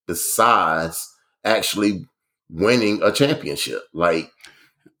everything besides actually winning a championship. Like,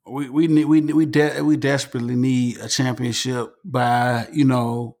 We desperately need a championship by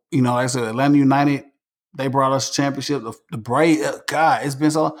like I said, Atlanta United. They brought us a championship. The Braves, God, it's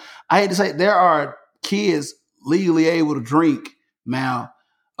been so long. I hate to say there are kids legally able to drink now.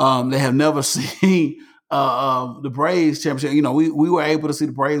 They have never seen the Braves championship. We were able to see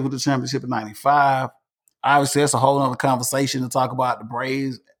the Braves with the championship in '95. Obviously, that's a whole other conversation to talk about the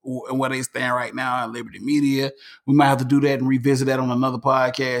Braves and where they stand right now in Liberty Media. We might have to do that and revisit that on another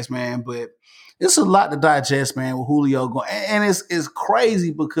podcast, man. But it's a lot to digest, man, with Julio going. And it's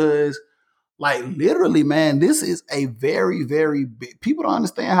crazy because, like, literally, man, this is a very, very big. People don't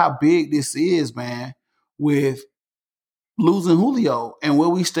understand how big this is, man, with losing Julio and where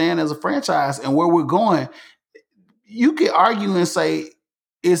we stand as a franchise and where we're going. You could argue and say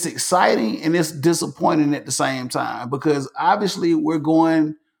it's exciting and it's disappointing at the same time because obviously we're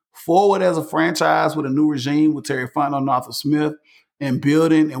going forward as a franchise with a new regime with Terry Fontenot and Arthur Smith and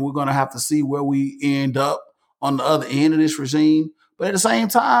building, and we're going to have to see where we end up on the other end of this regime. But at the same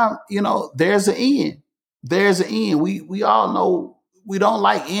time, there's an end. There's an end. We all know we don't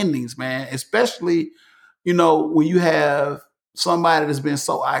like endings, man, especially when you have somebody that's been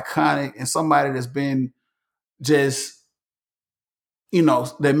so iconic and somebody that's been just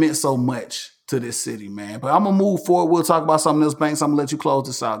that meant so much to this city, man. But I'm gonna move forward. We'll talk about something else, Banks. I'm gonna let you close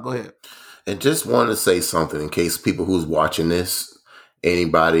this out. Go ahead. and just wanted to say something in case people who's watching this,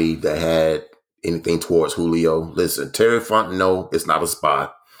 anybody that had anything towards Julio, listen, Terry Fontenot is not a spy.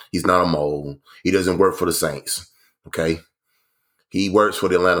 He's not a mole. He doesn't work for the Saints. Okay. He works for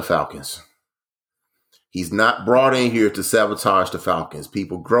the Atlanta Falcons. He's not brought in here to sabotage the Falcons.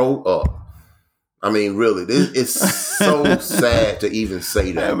 People grow up. I mean, really, it's so sad to even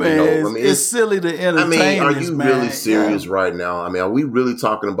say that. I mean, it's silly to entertain. Are this, you man. really serious right now? I mean, are we really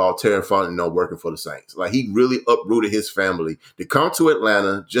talking about Terry Fontenot working for the Saints? Like, he really uprooted his family to come to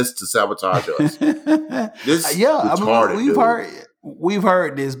Atlanta just to sabotage us. This retarded, we've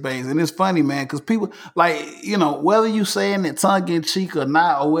heard this, Banks, and it's funny, man, because people whether you saying it tongue in cheek or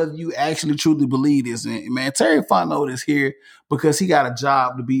not, or whether you actually truly believe this, man. Terry Fontenot is here because he got a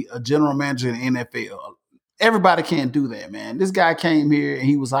job to be a general manager in the NFL. Everybody can't do that, man. This guy came here and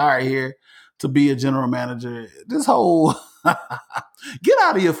he was hired here to be a general manager. This whole get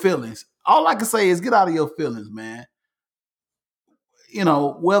out of your feelings. All I can say is get out of your feelings, man.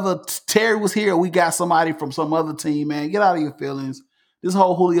 Whether Terry was here or we got somebody from some other team, man, get out of your feelings. This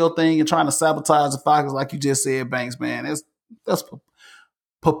whole Julio thing and trying to sabotage the Falcons, like you just said, Banks, man, that's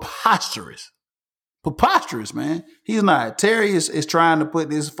preposterous. preposterous, man. He's not. Terry is trying to put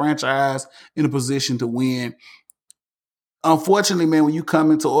this franchise in a position to win. Unfortunately, man, when you come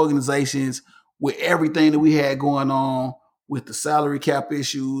into organizations with everything that we had going on with the salary cap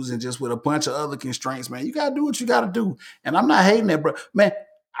issues and just with a bunch of other constraints, man, you gotta do what you gotta do. And I'm not hating that, bro. Man,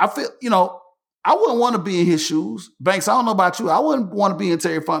 I feel, I wouldn't want to be in his shoes. Banks, I don't know about you. I wouldn't want to be in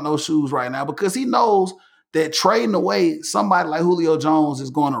Terry Fontenot's shoes right now because he knows that trading away somebody like Julio Jones is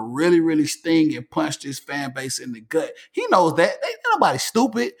going to really, really sting and punch this fan base in the gut. He knows that. Ain't nobody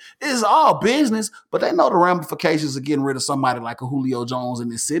stupid. It's all business, but they know the ramifications of getting rid of somebody like a Julio Jones in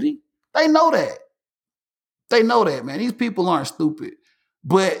this city. They know that. They know that, man. These people aren't stupid.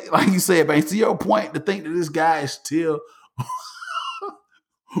 But like you said, man, to your point, to think that this guy is still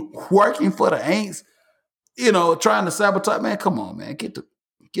working for the Aints, trying to sabotage, man, come on, man. Get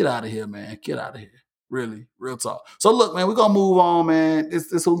out of here, man. Get out of here. Really, real talk. So look, man, we're gonna move on, man.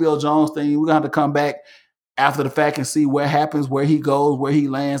 This Julio Jones thing, we're gonna have to come back after the fact and see what happens, where he goes, where he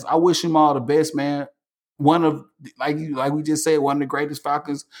lands. I wish him all the best, man. One of, like we just said, one of the greatest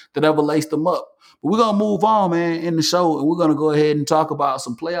Falcons that ever laced them up. But we're gonna move on, man, in the show, and we're gonna go ahead and talk about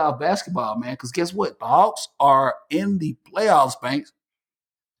some playoff basketball, man. Because guess what? The Hawks are in the playoffs, Banks.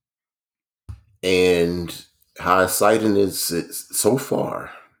 And how exciting is it so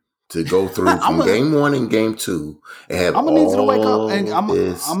far to go through from game 1 and game 2 and have I'm gonna need you to wake up, and I'm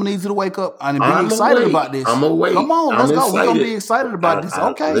gonna need you to wake up and be excited about this. I'm awake. Come on, let's go. We're gonna be excited about this.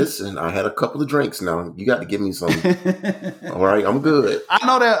 Okay. Listen, I had a couple of drinks now. You got to give me some. All right, I'm good. I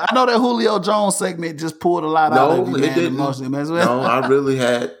know that Julio Jones segment just pulled a lot out of you, man. Emotionally, man. No, I really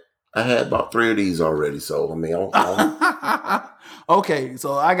had. I had about 3 of these already. So I mean, okay,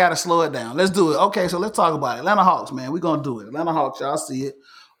 so I gotta slow it down. Let's do it. Okay, so let's talk about it. Atlanta Hawks, man. We're gonna do it. Atlanta Hawks, y'all see it.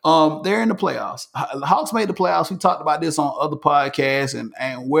 They're in the playoffs. The Hawks made the playoffs. We talked about this on other podcasts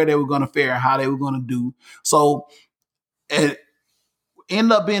and where they were going to fare and how they were going to do. So it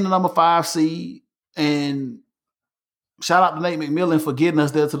ended up being the number 5 seed. And shout out to Nate McMillan for getting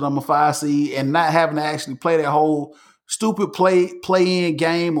us there to the number 5 seed and not having to actually play that whole stupid play-in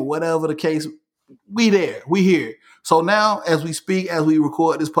game or whatever the case. We there. We here. So now, as we speak, as we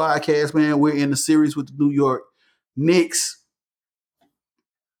record this podcast, man, we're in the series with the New York Knicks.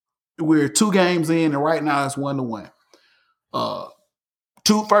 We're 2 games in, and right now it's 1-1.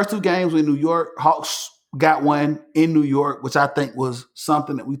 First 2 games in New York, Hawks got one in New York, which I think was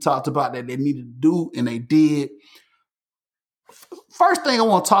something that we talked about that they needed to do, and they did. First thing I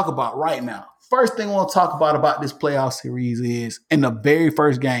want to talk about right now, about this playoff series is, in the very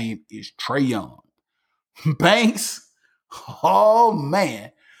first game, is Trae Young. Banks, oh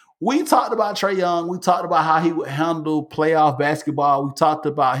man. We talked about Trae Young. We talked about how he would handle playoff basketball. We talked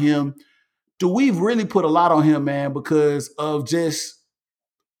about him. We've really put a lot on him, man, because of just,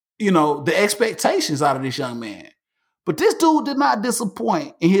 the expectations out of this young man. But this dude did not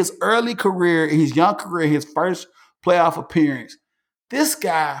disappoint in his early career, in his young career, his first playoff appearance. This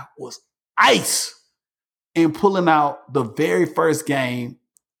guy was ice in pulling out the very first game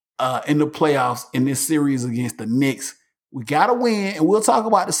in the playoffs in this series against the Knicks. We got to win, and we'll talk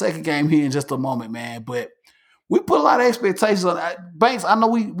about the second game here in just a moment, man. But we put a lot of expectations on Banks. I know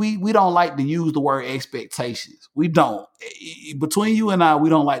we don't like to use the word expectations. We don't. Between you and I, we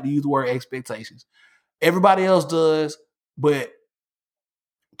don't like to use the word expectations. Everybody else does, but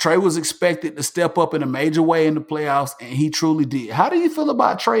Trae was expected to step up in a major way in the playoffs, and he truly did. How do you feel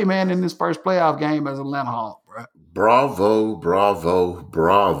about Trae, man, in his first playoff game as Atlanta Hawk, bro? Bravo, bravo,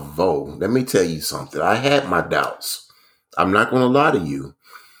 bravo. Let me tell you something. I had my doubts. I'm not going to lie to you.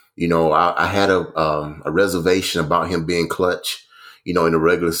 I had a reservation about him being clutch, in the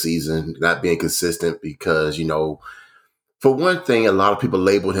regular season, not being consistent because, for one thing, a lot of people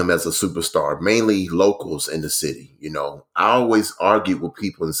labeled him as a superstar, mainly locals in the city. I always argued with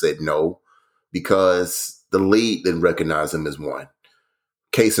people and said no, because the league didn't recognize him as one.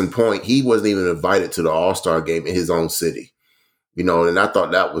 Case in point, he wasn't even invited to the All-Star game in his own city, and I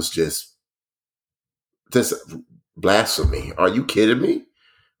thought that was just blasphemy. Are you kidding me?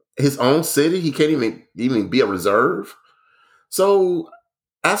 His own city, he can't even be a reserve. So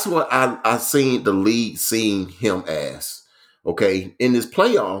that's what I seen the league seeing him as. Okay, in his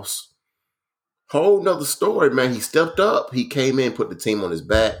playoffs, whole nother story, man. He stepped up. He came in, put the team on his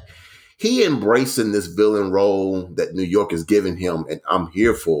back. He embracing this villain role that New York is giving him, and I'm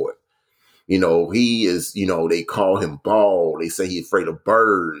here for it. He is, they call him bald. They say he's afraid of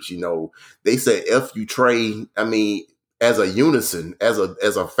birds. They say F you Trae. I mean, as a unison, as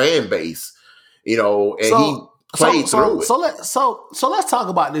a fan base, and he played through it. So let's talk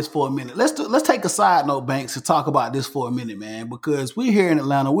about this for a minute. Let's take a side note, Banks, and talk about this for a minute, man, because we're here in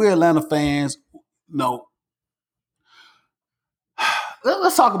Atlanta. We're Atlanta fans. no.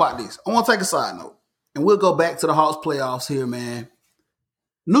 Let's talk about this. I want to take a side note, and we'll go back to the Hawks playoffs here, man.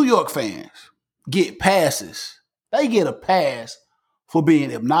 New York fans get passes. They get a pass for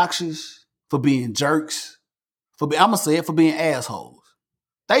being obnoxious, for being jerks, I'm gonna say it, for being assholes.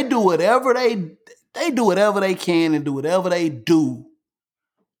 They do whatever they do whatever they can and do whatever they do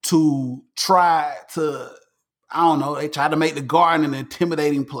to try to, I don't know, they try to make the Garden an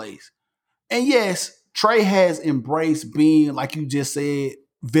intimidating place. And yes, Trey has embraced being, like you just said,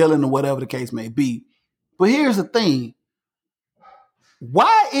 villain or whatever the case may be. But here's the thing.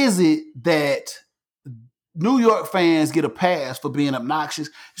 Why is it that New York fans get a pass for being obnoxious?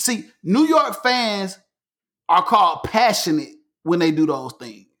 See, New York fans are called passionate when they do those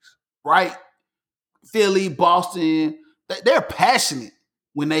things, right? Philly, Boston, they're passionate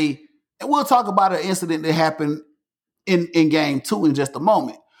when they, and we'll talk about an incident that happened in game 2 in just a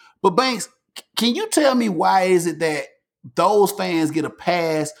moment. But Banks, can you tell me why is it that those fans get a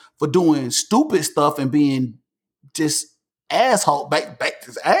pass for doing stupid stuff and being just asshole,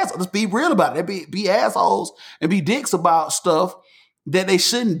 let's be real about it. They be assholes and be dicks about stuff that they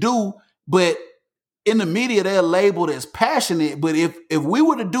shouldn't do, but in the media they're labeled as passionate. But if we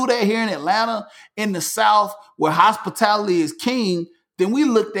were to do that here in Atlanta, in the South, where hospitality is king, then we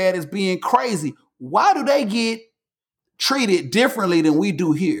looked at as being crazy. Why do they get treated differently than we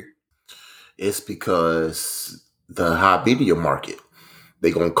do here? It's because the high media market.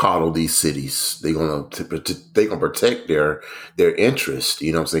 They're gonna coddle these cities. They're gonna protect their interest.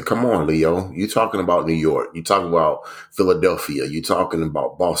 You know what I'm saying? Come on, Leo. You talking about New York? You talking about Philadelphia? You talking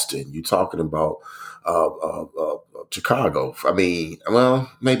about Boston? You talking about Chicago? I mean,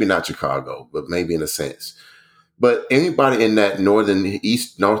 well, maybe not Chicago, but maybe in a sense. But anybody in that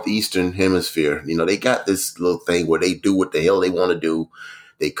northeastern hemisphere, you know, they got this little thing where they do what the hell they want to do.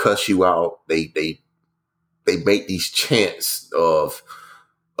 They cuss you out. They make these chants of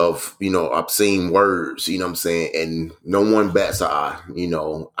obscene words, you know what I'm saying? And no one bats an eye. You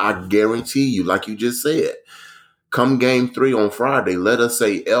know, I guarantee you, like you just said, come game 3 on Friday, let us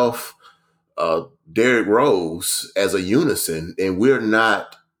say Elf, Derrick Rose as a unison, and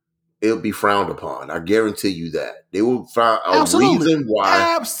it'll be frowned upon. I guarantee you that. They will find a reason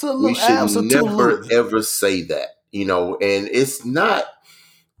why we should never, ever say that, you know, and it's not,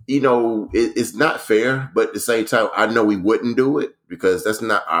 you know, it's not fair, but at the same time, I know we wouldn't do it because that's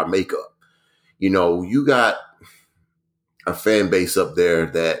not our makeup. You know, you got a fan base up there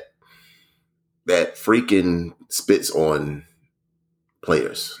that freaking spits on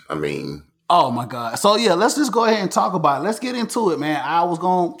players. I mean, oh my God. So yeah, let's just go ahead and talk about it. Let's get into it, man. I was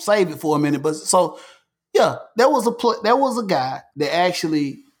going to save it for a minute, but so yeah, there was a guy that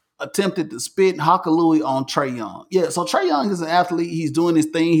actually attempted to spit Hockalooey on Trae Young. Yeah, so Trae Young is an athlete. He's doing his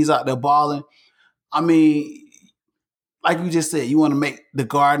thing. He's out there balling. I mean, like you just said, you want to make the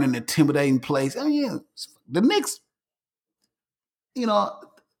Garden an intimidating place. I mean, yeah, the Knicks, you know,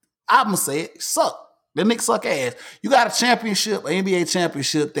 I'm going to say it, suck. The Knicks suck ass. You got a championship, an NBA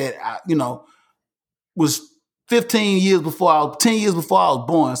championship that, you know, was 10 years before I was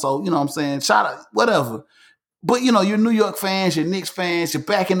born. So, you know what I'm saying? Shout out, whatever. But, you know, you're New York fans, you're Knicks fans, you're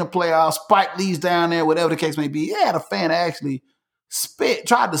back in the playoffs, Spike Lee's down there, whatever the case may be. You had a fan actually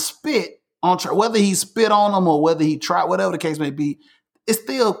tried to spit on, whether he spit on them or whether he tried, whatever the case may be, it's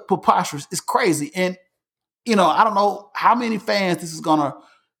still preposterous. It's crazy. And, you know, I don't know how many fans this is going to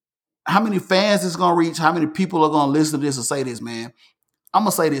reach, how many people are going to listen to this and say this, man. I'm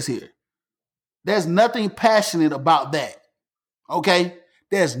going to say this here. There's nothing passionate about that. Okay?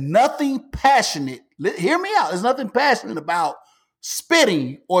 There's nothing passionate. Hear me out. There's nothing passionate about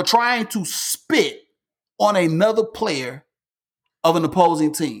spitting or trying to spit on another player of an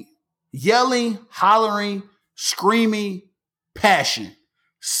opposing team. Yelling, hollering, screaming, passion.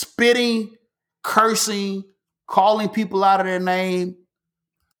 Spitting, cursing, calling people out of their name.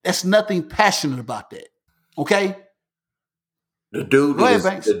 There's nothing passionate about that. Okay? The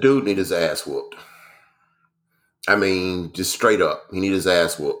dude need his ass whooped. I mean, just straight up, he need his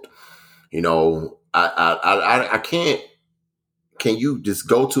ass whooped. You know, I can't. Can you just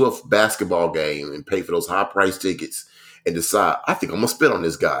go to a basketball game and pay for those high price tickets and decide, I think I'm gonna spit on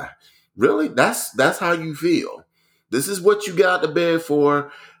this guy? Really? That's how you feel. This is what you got to bed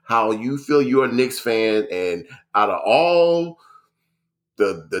for. How you feel you're a Knicks fan, and out of all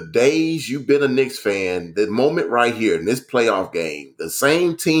the days you've been a Knicks fan, the moment right here in this playoff game, the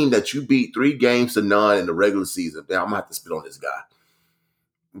same team that you beat 3-0 in the regular season, I'm gonna have to spit on this guy.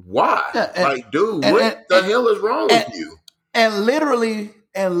 Why? Yeah, dude, what the hell is wrong with you? And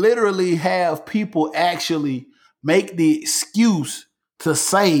literally have people actually make the excuse to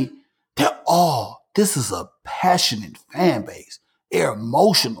say that, oh, this is a passionate fan base. They're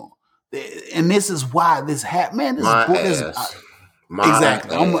emotional. And this is why this happened. Man, My ass. My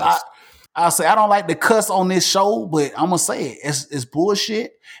exactly. ass. I'll say I don't like to cuss on this show, but I'm gonna say it. It's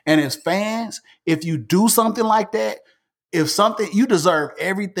bullshit. And as fans, if you do something like that, you deserve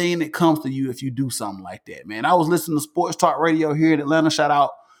everything that comes to you if you do something like that, man. I was listening to sports talk radio here in Atlanta. Shout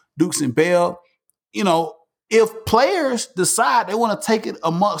out Dukes and Bell. You know, if players decide they want to take it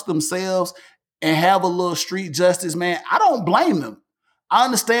amongst themselves and have a little street justice, man, I don't blame them. I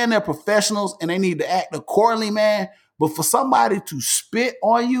understand they're professionals and they need to act accordingly, man. But for somebody to spit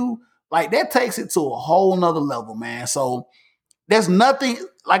on you, like that takes it to a whole nother level, man. So there's nothing,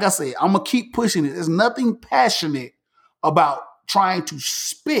 like I said, I'm going to keep pushing it. There's nothing passionate about trying to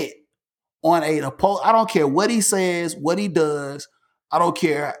spit on a opponent. I don't care what he says, what he does. I don't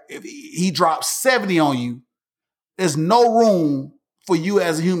care if he drops 70 on you. There's no room for you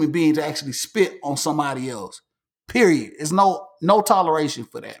as a human being to actually spit on somebody else. Period. There's no toleration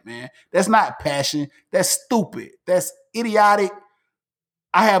for that, man. That's not passion. That's stupid. That's idiotic.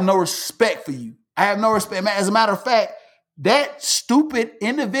 I have no respect for you. I have no respect. Man, as a matter of fact, that stupid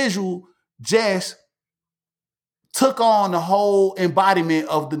individual just took on the whole embodiment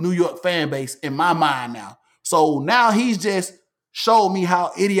of the New York fan base in my mind now. So now he's just showed me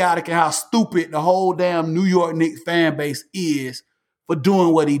how idiotic and how stupid the whole damn New York Knicks fan base is for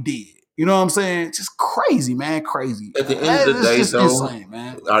doing what he did. You know what I'm saying? Just crazy, man. Crazy. At the end of the day, just though, insane,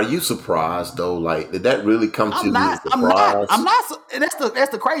 man. Are you surprised though? Like, did that really come to you as a surprise? I'm not. That's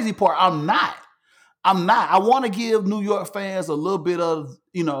the crazy part. I'm not. I want to give New York fans a little bit of,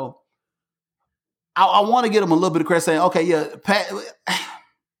 you know, I want to get them a little bit of credit saying, okay, yeah,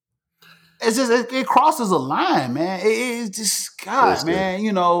 it's just, it crosses a line, man. It's just, God, listen, man,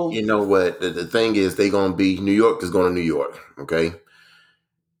 you know. You know what? The thing is, New York is going to New York, okay?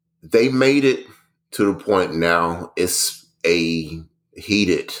 They made it to the point now, it's a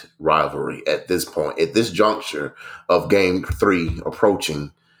heated rivalry at this point, at this juncture of game 3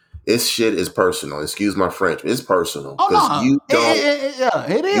 approaching. This shit is personal. Excuse my French. It's personal. Oh, no.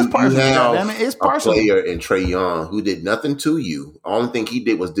 It is personal. You have it's personal. A player in Trae Young who did nothing to you. Only thing he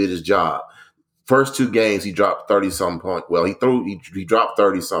did was did his job. First 2 games, he dropped 30-something points. Well, he dropped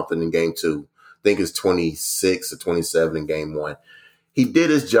 30-something in game 2. I think it's 26 or 27 in game 1. He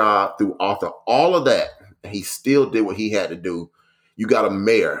did his job through all of that. And he still did what he had to do. You got a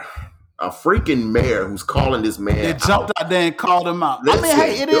freaking mayor who's calling this man out. They jumped out there and called him out. Listen, I mean,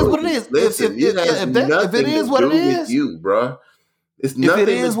 hey, it is what it is. Listen, it has nothing to do with you, bro. It's nothing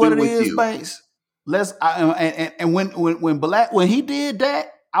to do with you. If it is what it is, Banks, when he did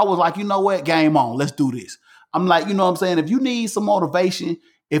that, I was like, you know what? Game on. Let's do this. I'm like, you know what I'm saying? If you need some motivation,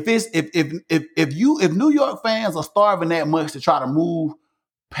 if New York fans are starving that much to try to move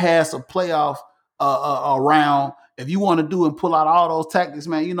past a playoff round, if you want to do and pull out all those tactics,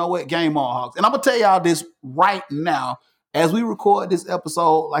 man, you know what? Game on, Hawks. And I'm going to tell y'all this right now. As we record this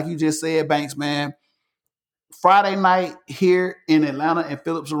episode, like you just said, Banks, man, Friday night here in Atlanta in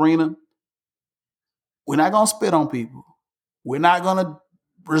Phillips Arena, we're not going to spit on people. We're not going to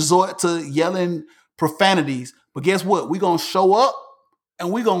resort to yelling profanities. But guess what? We're going to show up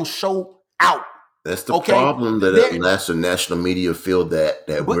and we're going to show out. That's the problem that national media feel that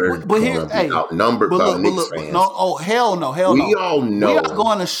we're going to be outnumbered by Knicks fans. Hell no. We all know. We are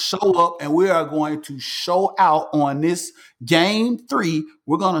going to show up and we are going to show out on this game 3.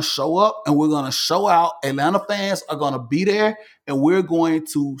 We're going to show up and we're going to show out. Atlanta fans are going to be there and we're going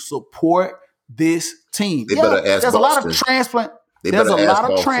to support this team. They better ask there's Boston. A lot of transplant.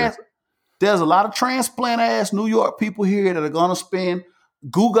 There's a lot of transplant ass New York people here that are going to spend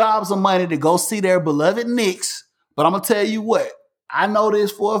goo gobs of money to go see their beloved Knicks. But I'm going to tell you what, I know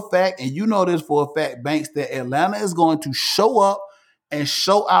this for a fact, and you know this for a fact, Banks, that Atlanta is going to show up and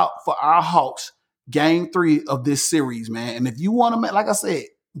show out for our Hawks game 3 of this series, man. And if you want to, like I said,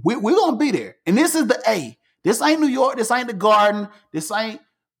 we're going to be there. And this is the A. This ain't New York. This ain't the Garden. This ain't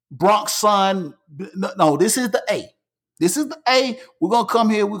Bronx Sun. No, this is the A. This is the A. We're going to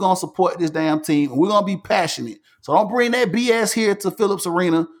come here. We're going to support this damn team. And we're going to be passionate. So don't bring that BS here to Phillips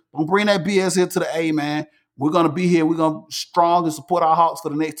Arena. Don't bring that BS here to the A, man. We're going to be here. We're going to be strong and support our Hawks for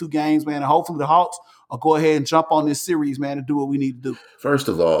the next 2 games, man. And hopefully the Hawks will go ahead and jump on this series, man, and do what we need to do. First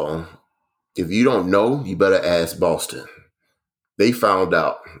of all, if you don't know, you better ask Boston. They found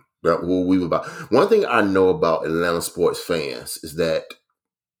out what we were about. One thing I know about Atlanta sports fans is that,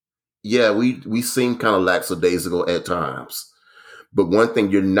 yeah, we seem kind of lackadaisical at times. But one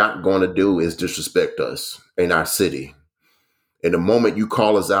thing you're not going to do is disrespect us in our city. And the moment you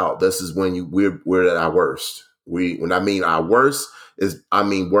call us out, this is when we're at our worst. When I mean our worst, I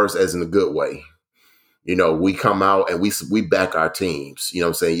mean worse as in a good way. We come out and we back our teams. You know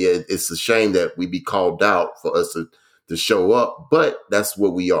what I'm saying? Yeah, it's a shame that we be called out for us to show up, but that's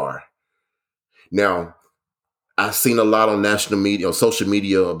what we are. Now, I've seen a lot on national media, on social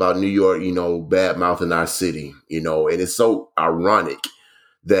media about New York, bad mouthing our city, and it's so ironic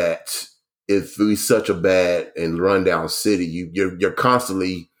that if we such a bad and rundown city, you're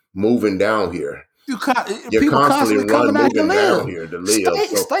constantly moving down here. You're People constantly coming out here moving to down live. here to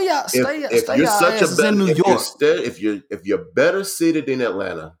live. Stay out, if stay you're out such a asses in better, New York. if you're better seated in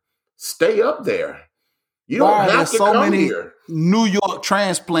Atlanta, stay up there. You Why don't are there have to so come many here. New York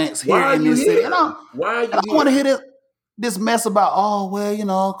transplants Why here are in you this city? here? Why are you I don't want to hear this mess about,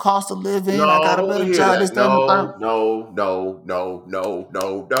 cost of living. I No, got I a don't want better to hear job. This, that. that, and the third. No, no, no, no, no,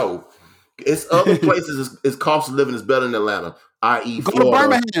 no, no. It's other places. Its cost of living is better than Atlanta, i.e., Go to Florida,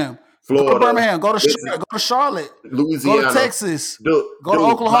 Birmingham. Go to Birmingham. Go to Charlotte. Go to Louisiana. Texas. Dude, Go to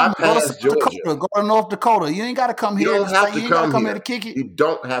Oklahoma. Go to bypass South Georgia. Dakota. Go to North Dakota. You ain't got to come You here don't to have stay. to You ain't got to come come here to here. kick it. You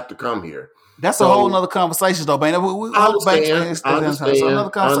don't have to come here. That's a whole So nother conversation, though, man. We I hope Banks understand. fans I stay down time. So another understand. I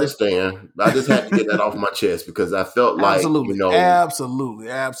conversation. understand. I just had to get that off my chest because I felt like, Absolutely.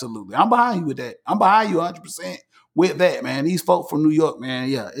 I'm behind you with that. I'm behind you 100% with that, man. These folk from New York, man,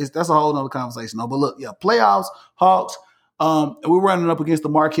 yeah, that's a whole nother conversation, though. But look, yeah, playoffs, Hawks. We're running up against the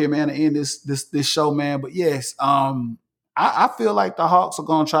mark here, man, to end this show, man. But yes, I feel like the Hawks are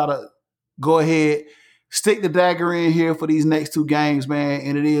gonna try to go ahead, stick the dagger in here for these next two games, man.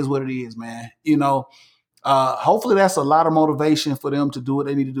 And it is what it is, man. Hopefully that's a lot of motivation for them to do what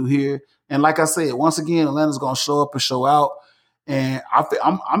they need to do here. And like I said, once again, Atlanta's going to show up and show out. And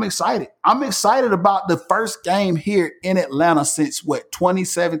I'm excited. I'm excited about the first game here in Atlanta since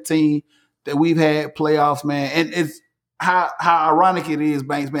 2017 that we've had playoffs, man. And it's how ironic it is,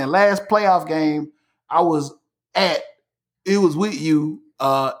 Banks, man. Last playoff game I was at, it was with you,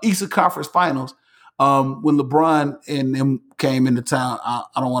 Eastern Conference Finals. When LeBron and them came into town. I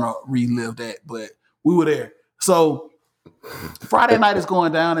don't want to relive that, but we were there. So Friday night is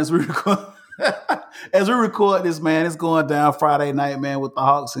going down as we record. As we record this, man, it's going down Friday night, man, with the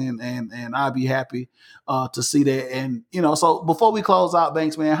Hawks, and I'll be happy to see that. And so before we close out,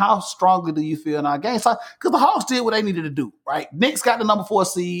 Banks, man, how strongly do you feel in our game? Because the Hawks did what they needed to do, right? Knicks got the number 4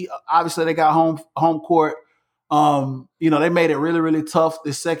 seed. Obviously, they got home court. They made it really, really tough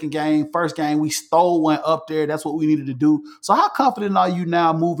this second game. First game, we stole one up there. That's what we needed to do. So how confident are you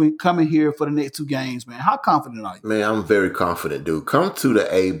now coming here for the next two games, man? How confident are you? Man, I'm very confident, dude. Come to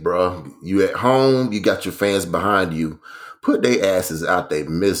the A, bro. You at home, you got your fans behind you. Put their asses out their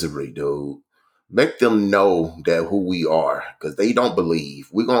misery, dude. Make them know that who we are, because they don't believe.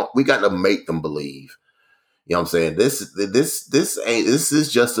 We got to make them believe. You know what I'm saying? This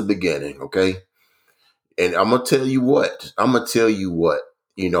is just the beginning, okay? And I'm gonna tell you what. For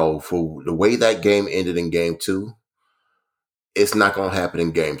the way that game ended in game 2, it's not gonna happen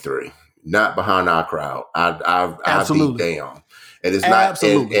in game 3. Not behind our crowd. I'd be damn. And it's not.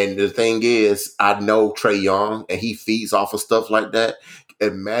 And the thing is, I know Trae Young, and he feeds off of stuff like that.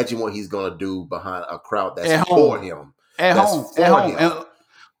 Imagine what he's gonna do behind a crowd that's for him. At home. And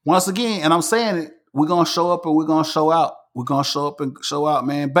once again, and I'm saying it, we're gonna show up and we're gonna show out. We're gonna show up and show out,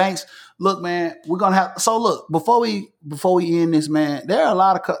 man. Banks, look, man, we're gonna have. So look, before we end this, man, there are a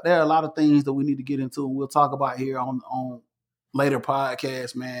lot of things that we need to get into, and we'll talk about here on later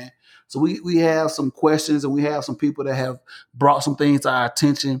podcasts, man. So we have some questions, and we have some people that have brought some things to our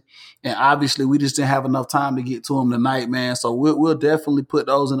attention, and obviously we just didn't have enough time to get to them tonight, man. So we'll definitely put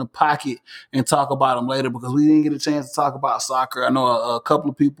those in the pocket and talk about them later, because we didn't get a chance to talk about soccer. I know a couple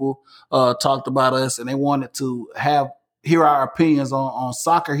of people talked about us, and they wanted to hear our opinions on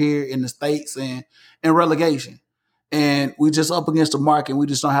soccer here in the States and relegation. And we just up against the market. We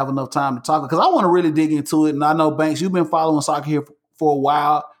just don't have enough time to talk, because I want to really dig into it. And I know, Banks, you've been following soccer here for a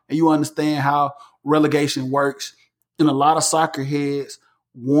while, and you understand how relegation works. And a lot of soccer heads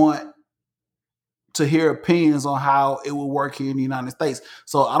want to hear opinions on how it will work here in the United States.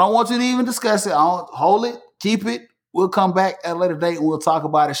 So I don't want you to even discuss it. I don't hold it, keep it. We'll come back at a later date and we'll talk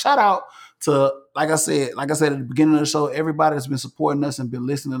about it. Shout out to, like I said at the beginning of the show, everybody that's been supporting us and been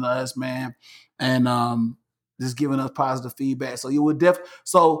listening to us, man. And just giving us positive feedback. So you would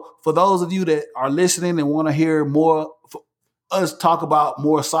So for those of you that are listening and want to hear more, us talk about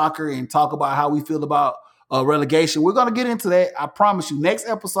more soccer and talk about how we feel about relegation, we're going to get into that. I promise you. Next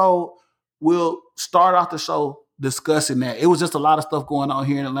episode, we'll start off the show discussing that. It was just a lot of stuff going on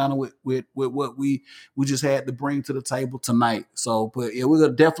here in Atlanta with what we just had to bring to the table tonight. So, but yeah, we're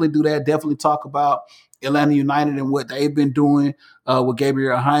going to definitely do that. Definitely talk about Atlanta United and what they've been doing with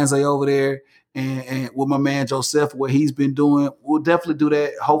Gabriel Heinze over there. and with my man Joseph, what he's been doing. We'll definitely do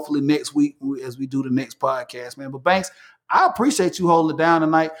that hopefully next week as we do the next podcast, man. But Banks, I appreciate you holding it down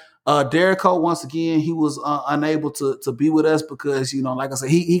tonight. Derico, once again, he was unable to be with us because, like I said,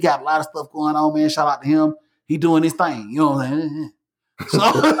 he got a lot of stuff going on, man. Shout out to him. He doing his thing. You know what I'm saying? So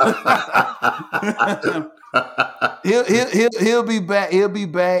he'll be back. He'll be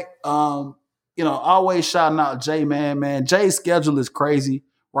back. Always shouting out Jay, man. Jay's schedule is crazy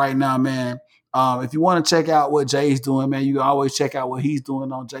right now, man. If you want to check out what Jay's doing, man, you can always check out what he's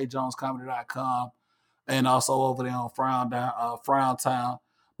doing on jjonescomedy.com and also over there on Frown Town.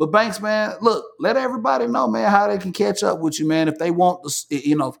 But Banks, man, look, let everybody know, man, how they can catch up with you, man, if they want to,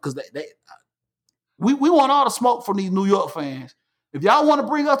 because we want all the smoke from these New York fans. If y'all want to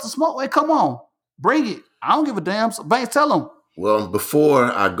bring us the smoke, man, come on, bring it. I don't give a damn. So Banks, tell them. Well, before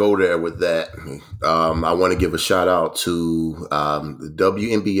I go there with that, I want to give a shout out to the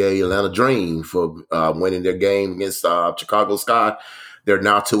WNBA Atlanta Dream for winning their game against Chicago Sky. They're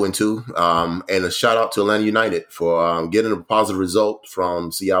now 2-2. And a shout out to Atlanta United for getting a positive result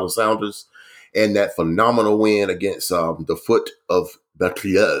from Seattle Sounders and that phenomenal win against the Foot of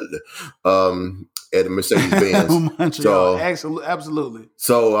Montreal at Mercedes-Benz. So, absolutely.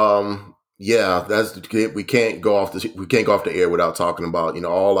 So, yeah, we can't go off the air without talking about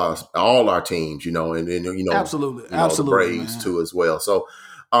all our teams, and absolutely, the Braves man. Too as well. So,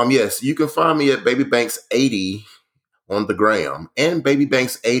 yes, you can find me at BabyBanks80 on the gram and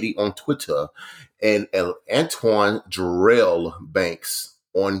BabyBanks80 on Twitter, and Antoine Jarrell Banks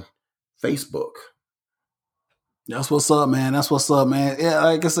on Facebook. That's what's up, man. Yeah,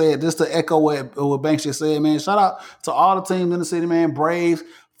 like I said, just to echo what Banks just said, man. Shout out to all the teams in the city, man. Braves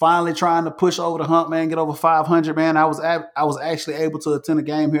finally trying to push over the hump, man. Get over 500, man. I was actually able to attend a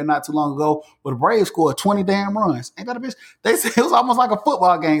game here not too long ago where the Braves scored 20 damn runs. Ain't that a bitch? They said it was almost like a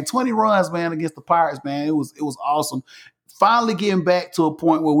football game. 20 runs, man, against the Pirates, man. It was awesome. Finally getting back to a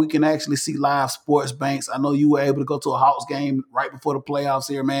point where we can actually see live sports, Banks. I know you were able to go to a Hawks game right before the playoffs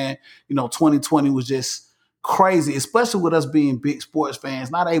here, man. 2020 was just crazy, especially with us being big sports fans,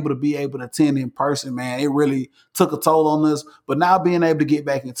 not able to attend in person, man. It really took a toll on us. But now being able to get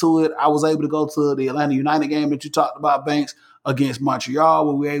back into it, I was able to go to the Atlanta United game that you talked about, Banks, against Montreal,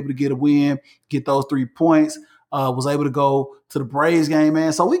 where we were able to get a win, get those 3 points. Was able to go to the Braves game,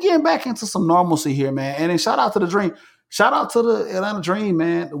 man. So we getting back into some normalcy here, man. And then shout out to the Dream. Shout out to the Atlanta Dream,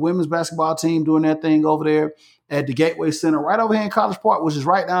 man. The women's basketball team doing their thing over there at the Gateway Center, right over here in College Park, which is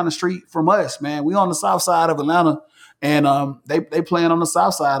right down the street from us, man. We on the south side of Atlanta, and they playing on the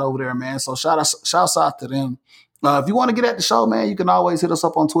south side over there, man. So shout out to them. If you want to get at the show, man, you can always hit us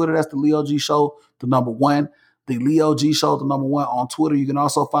up on Twitter. That's the Leo G Show, the number 1. The Leo G Show, the number 1 on Twitter. You can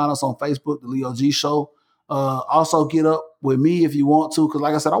also find us on Facebook, the Leo G Show. Also get up with me if you want to, because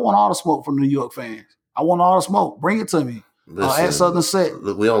like I said, I want all the smoke from New York fans. I want all the smoke. Bring it to me. At Southern Set.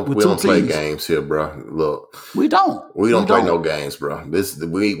 Look, we don't play games here, bro. Look, we don't play no games, bro.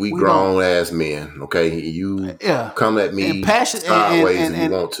 We grown ass men. Okay, you come at me sideways if you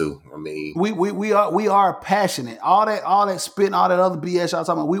want to. I mean, we are passionate. All that spitting, all that other BS y'all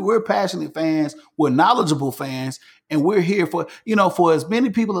talking about. We're passionate fans. We're knowledgeable fans, and we're here for for as many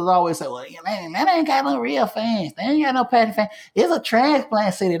people as always say, well, man, that ain't got no real fans. They ain't got no passionate fans. It's a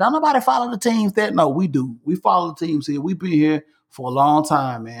transplant city. Don't nobody follow the teams that. No, we do. We follow the teams here. We've been here for a long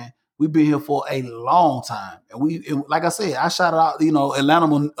time, man. We've been here for a long time, and like I said, I shouted out,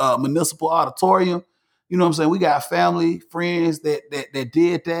 Atlanta Municipal Auditorium. You know what I'm saying? We got family, friends that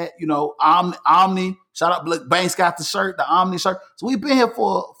did that. Omni. Shout out, Blake Banks got the shirt, the Omni shirt. So we've been here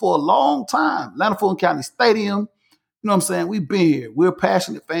for a long time. Atlanta Fulton County Stadium. You know what I'm saying? We've been here. We're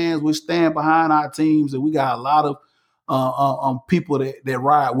passionate fans. We stand behind our teams, and we got a lot of people that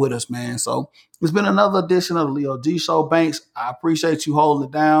ride with us, man. So it's been another edition of the Leo G Show. Banks, I appreciate you holding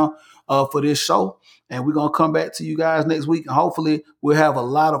it down for this show. And we're going to come back to you guys next week. And hopefully we'll have a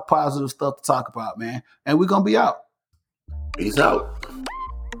lot of positive stuff to talk about, man. And we're going to be out. Peace out.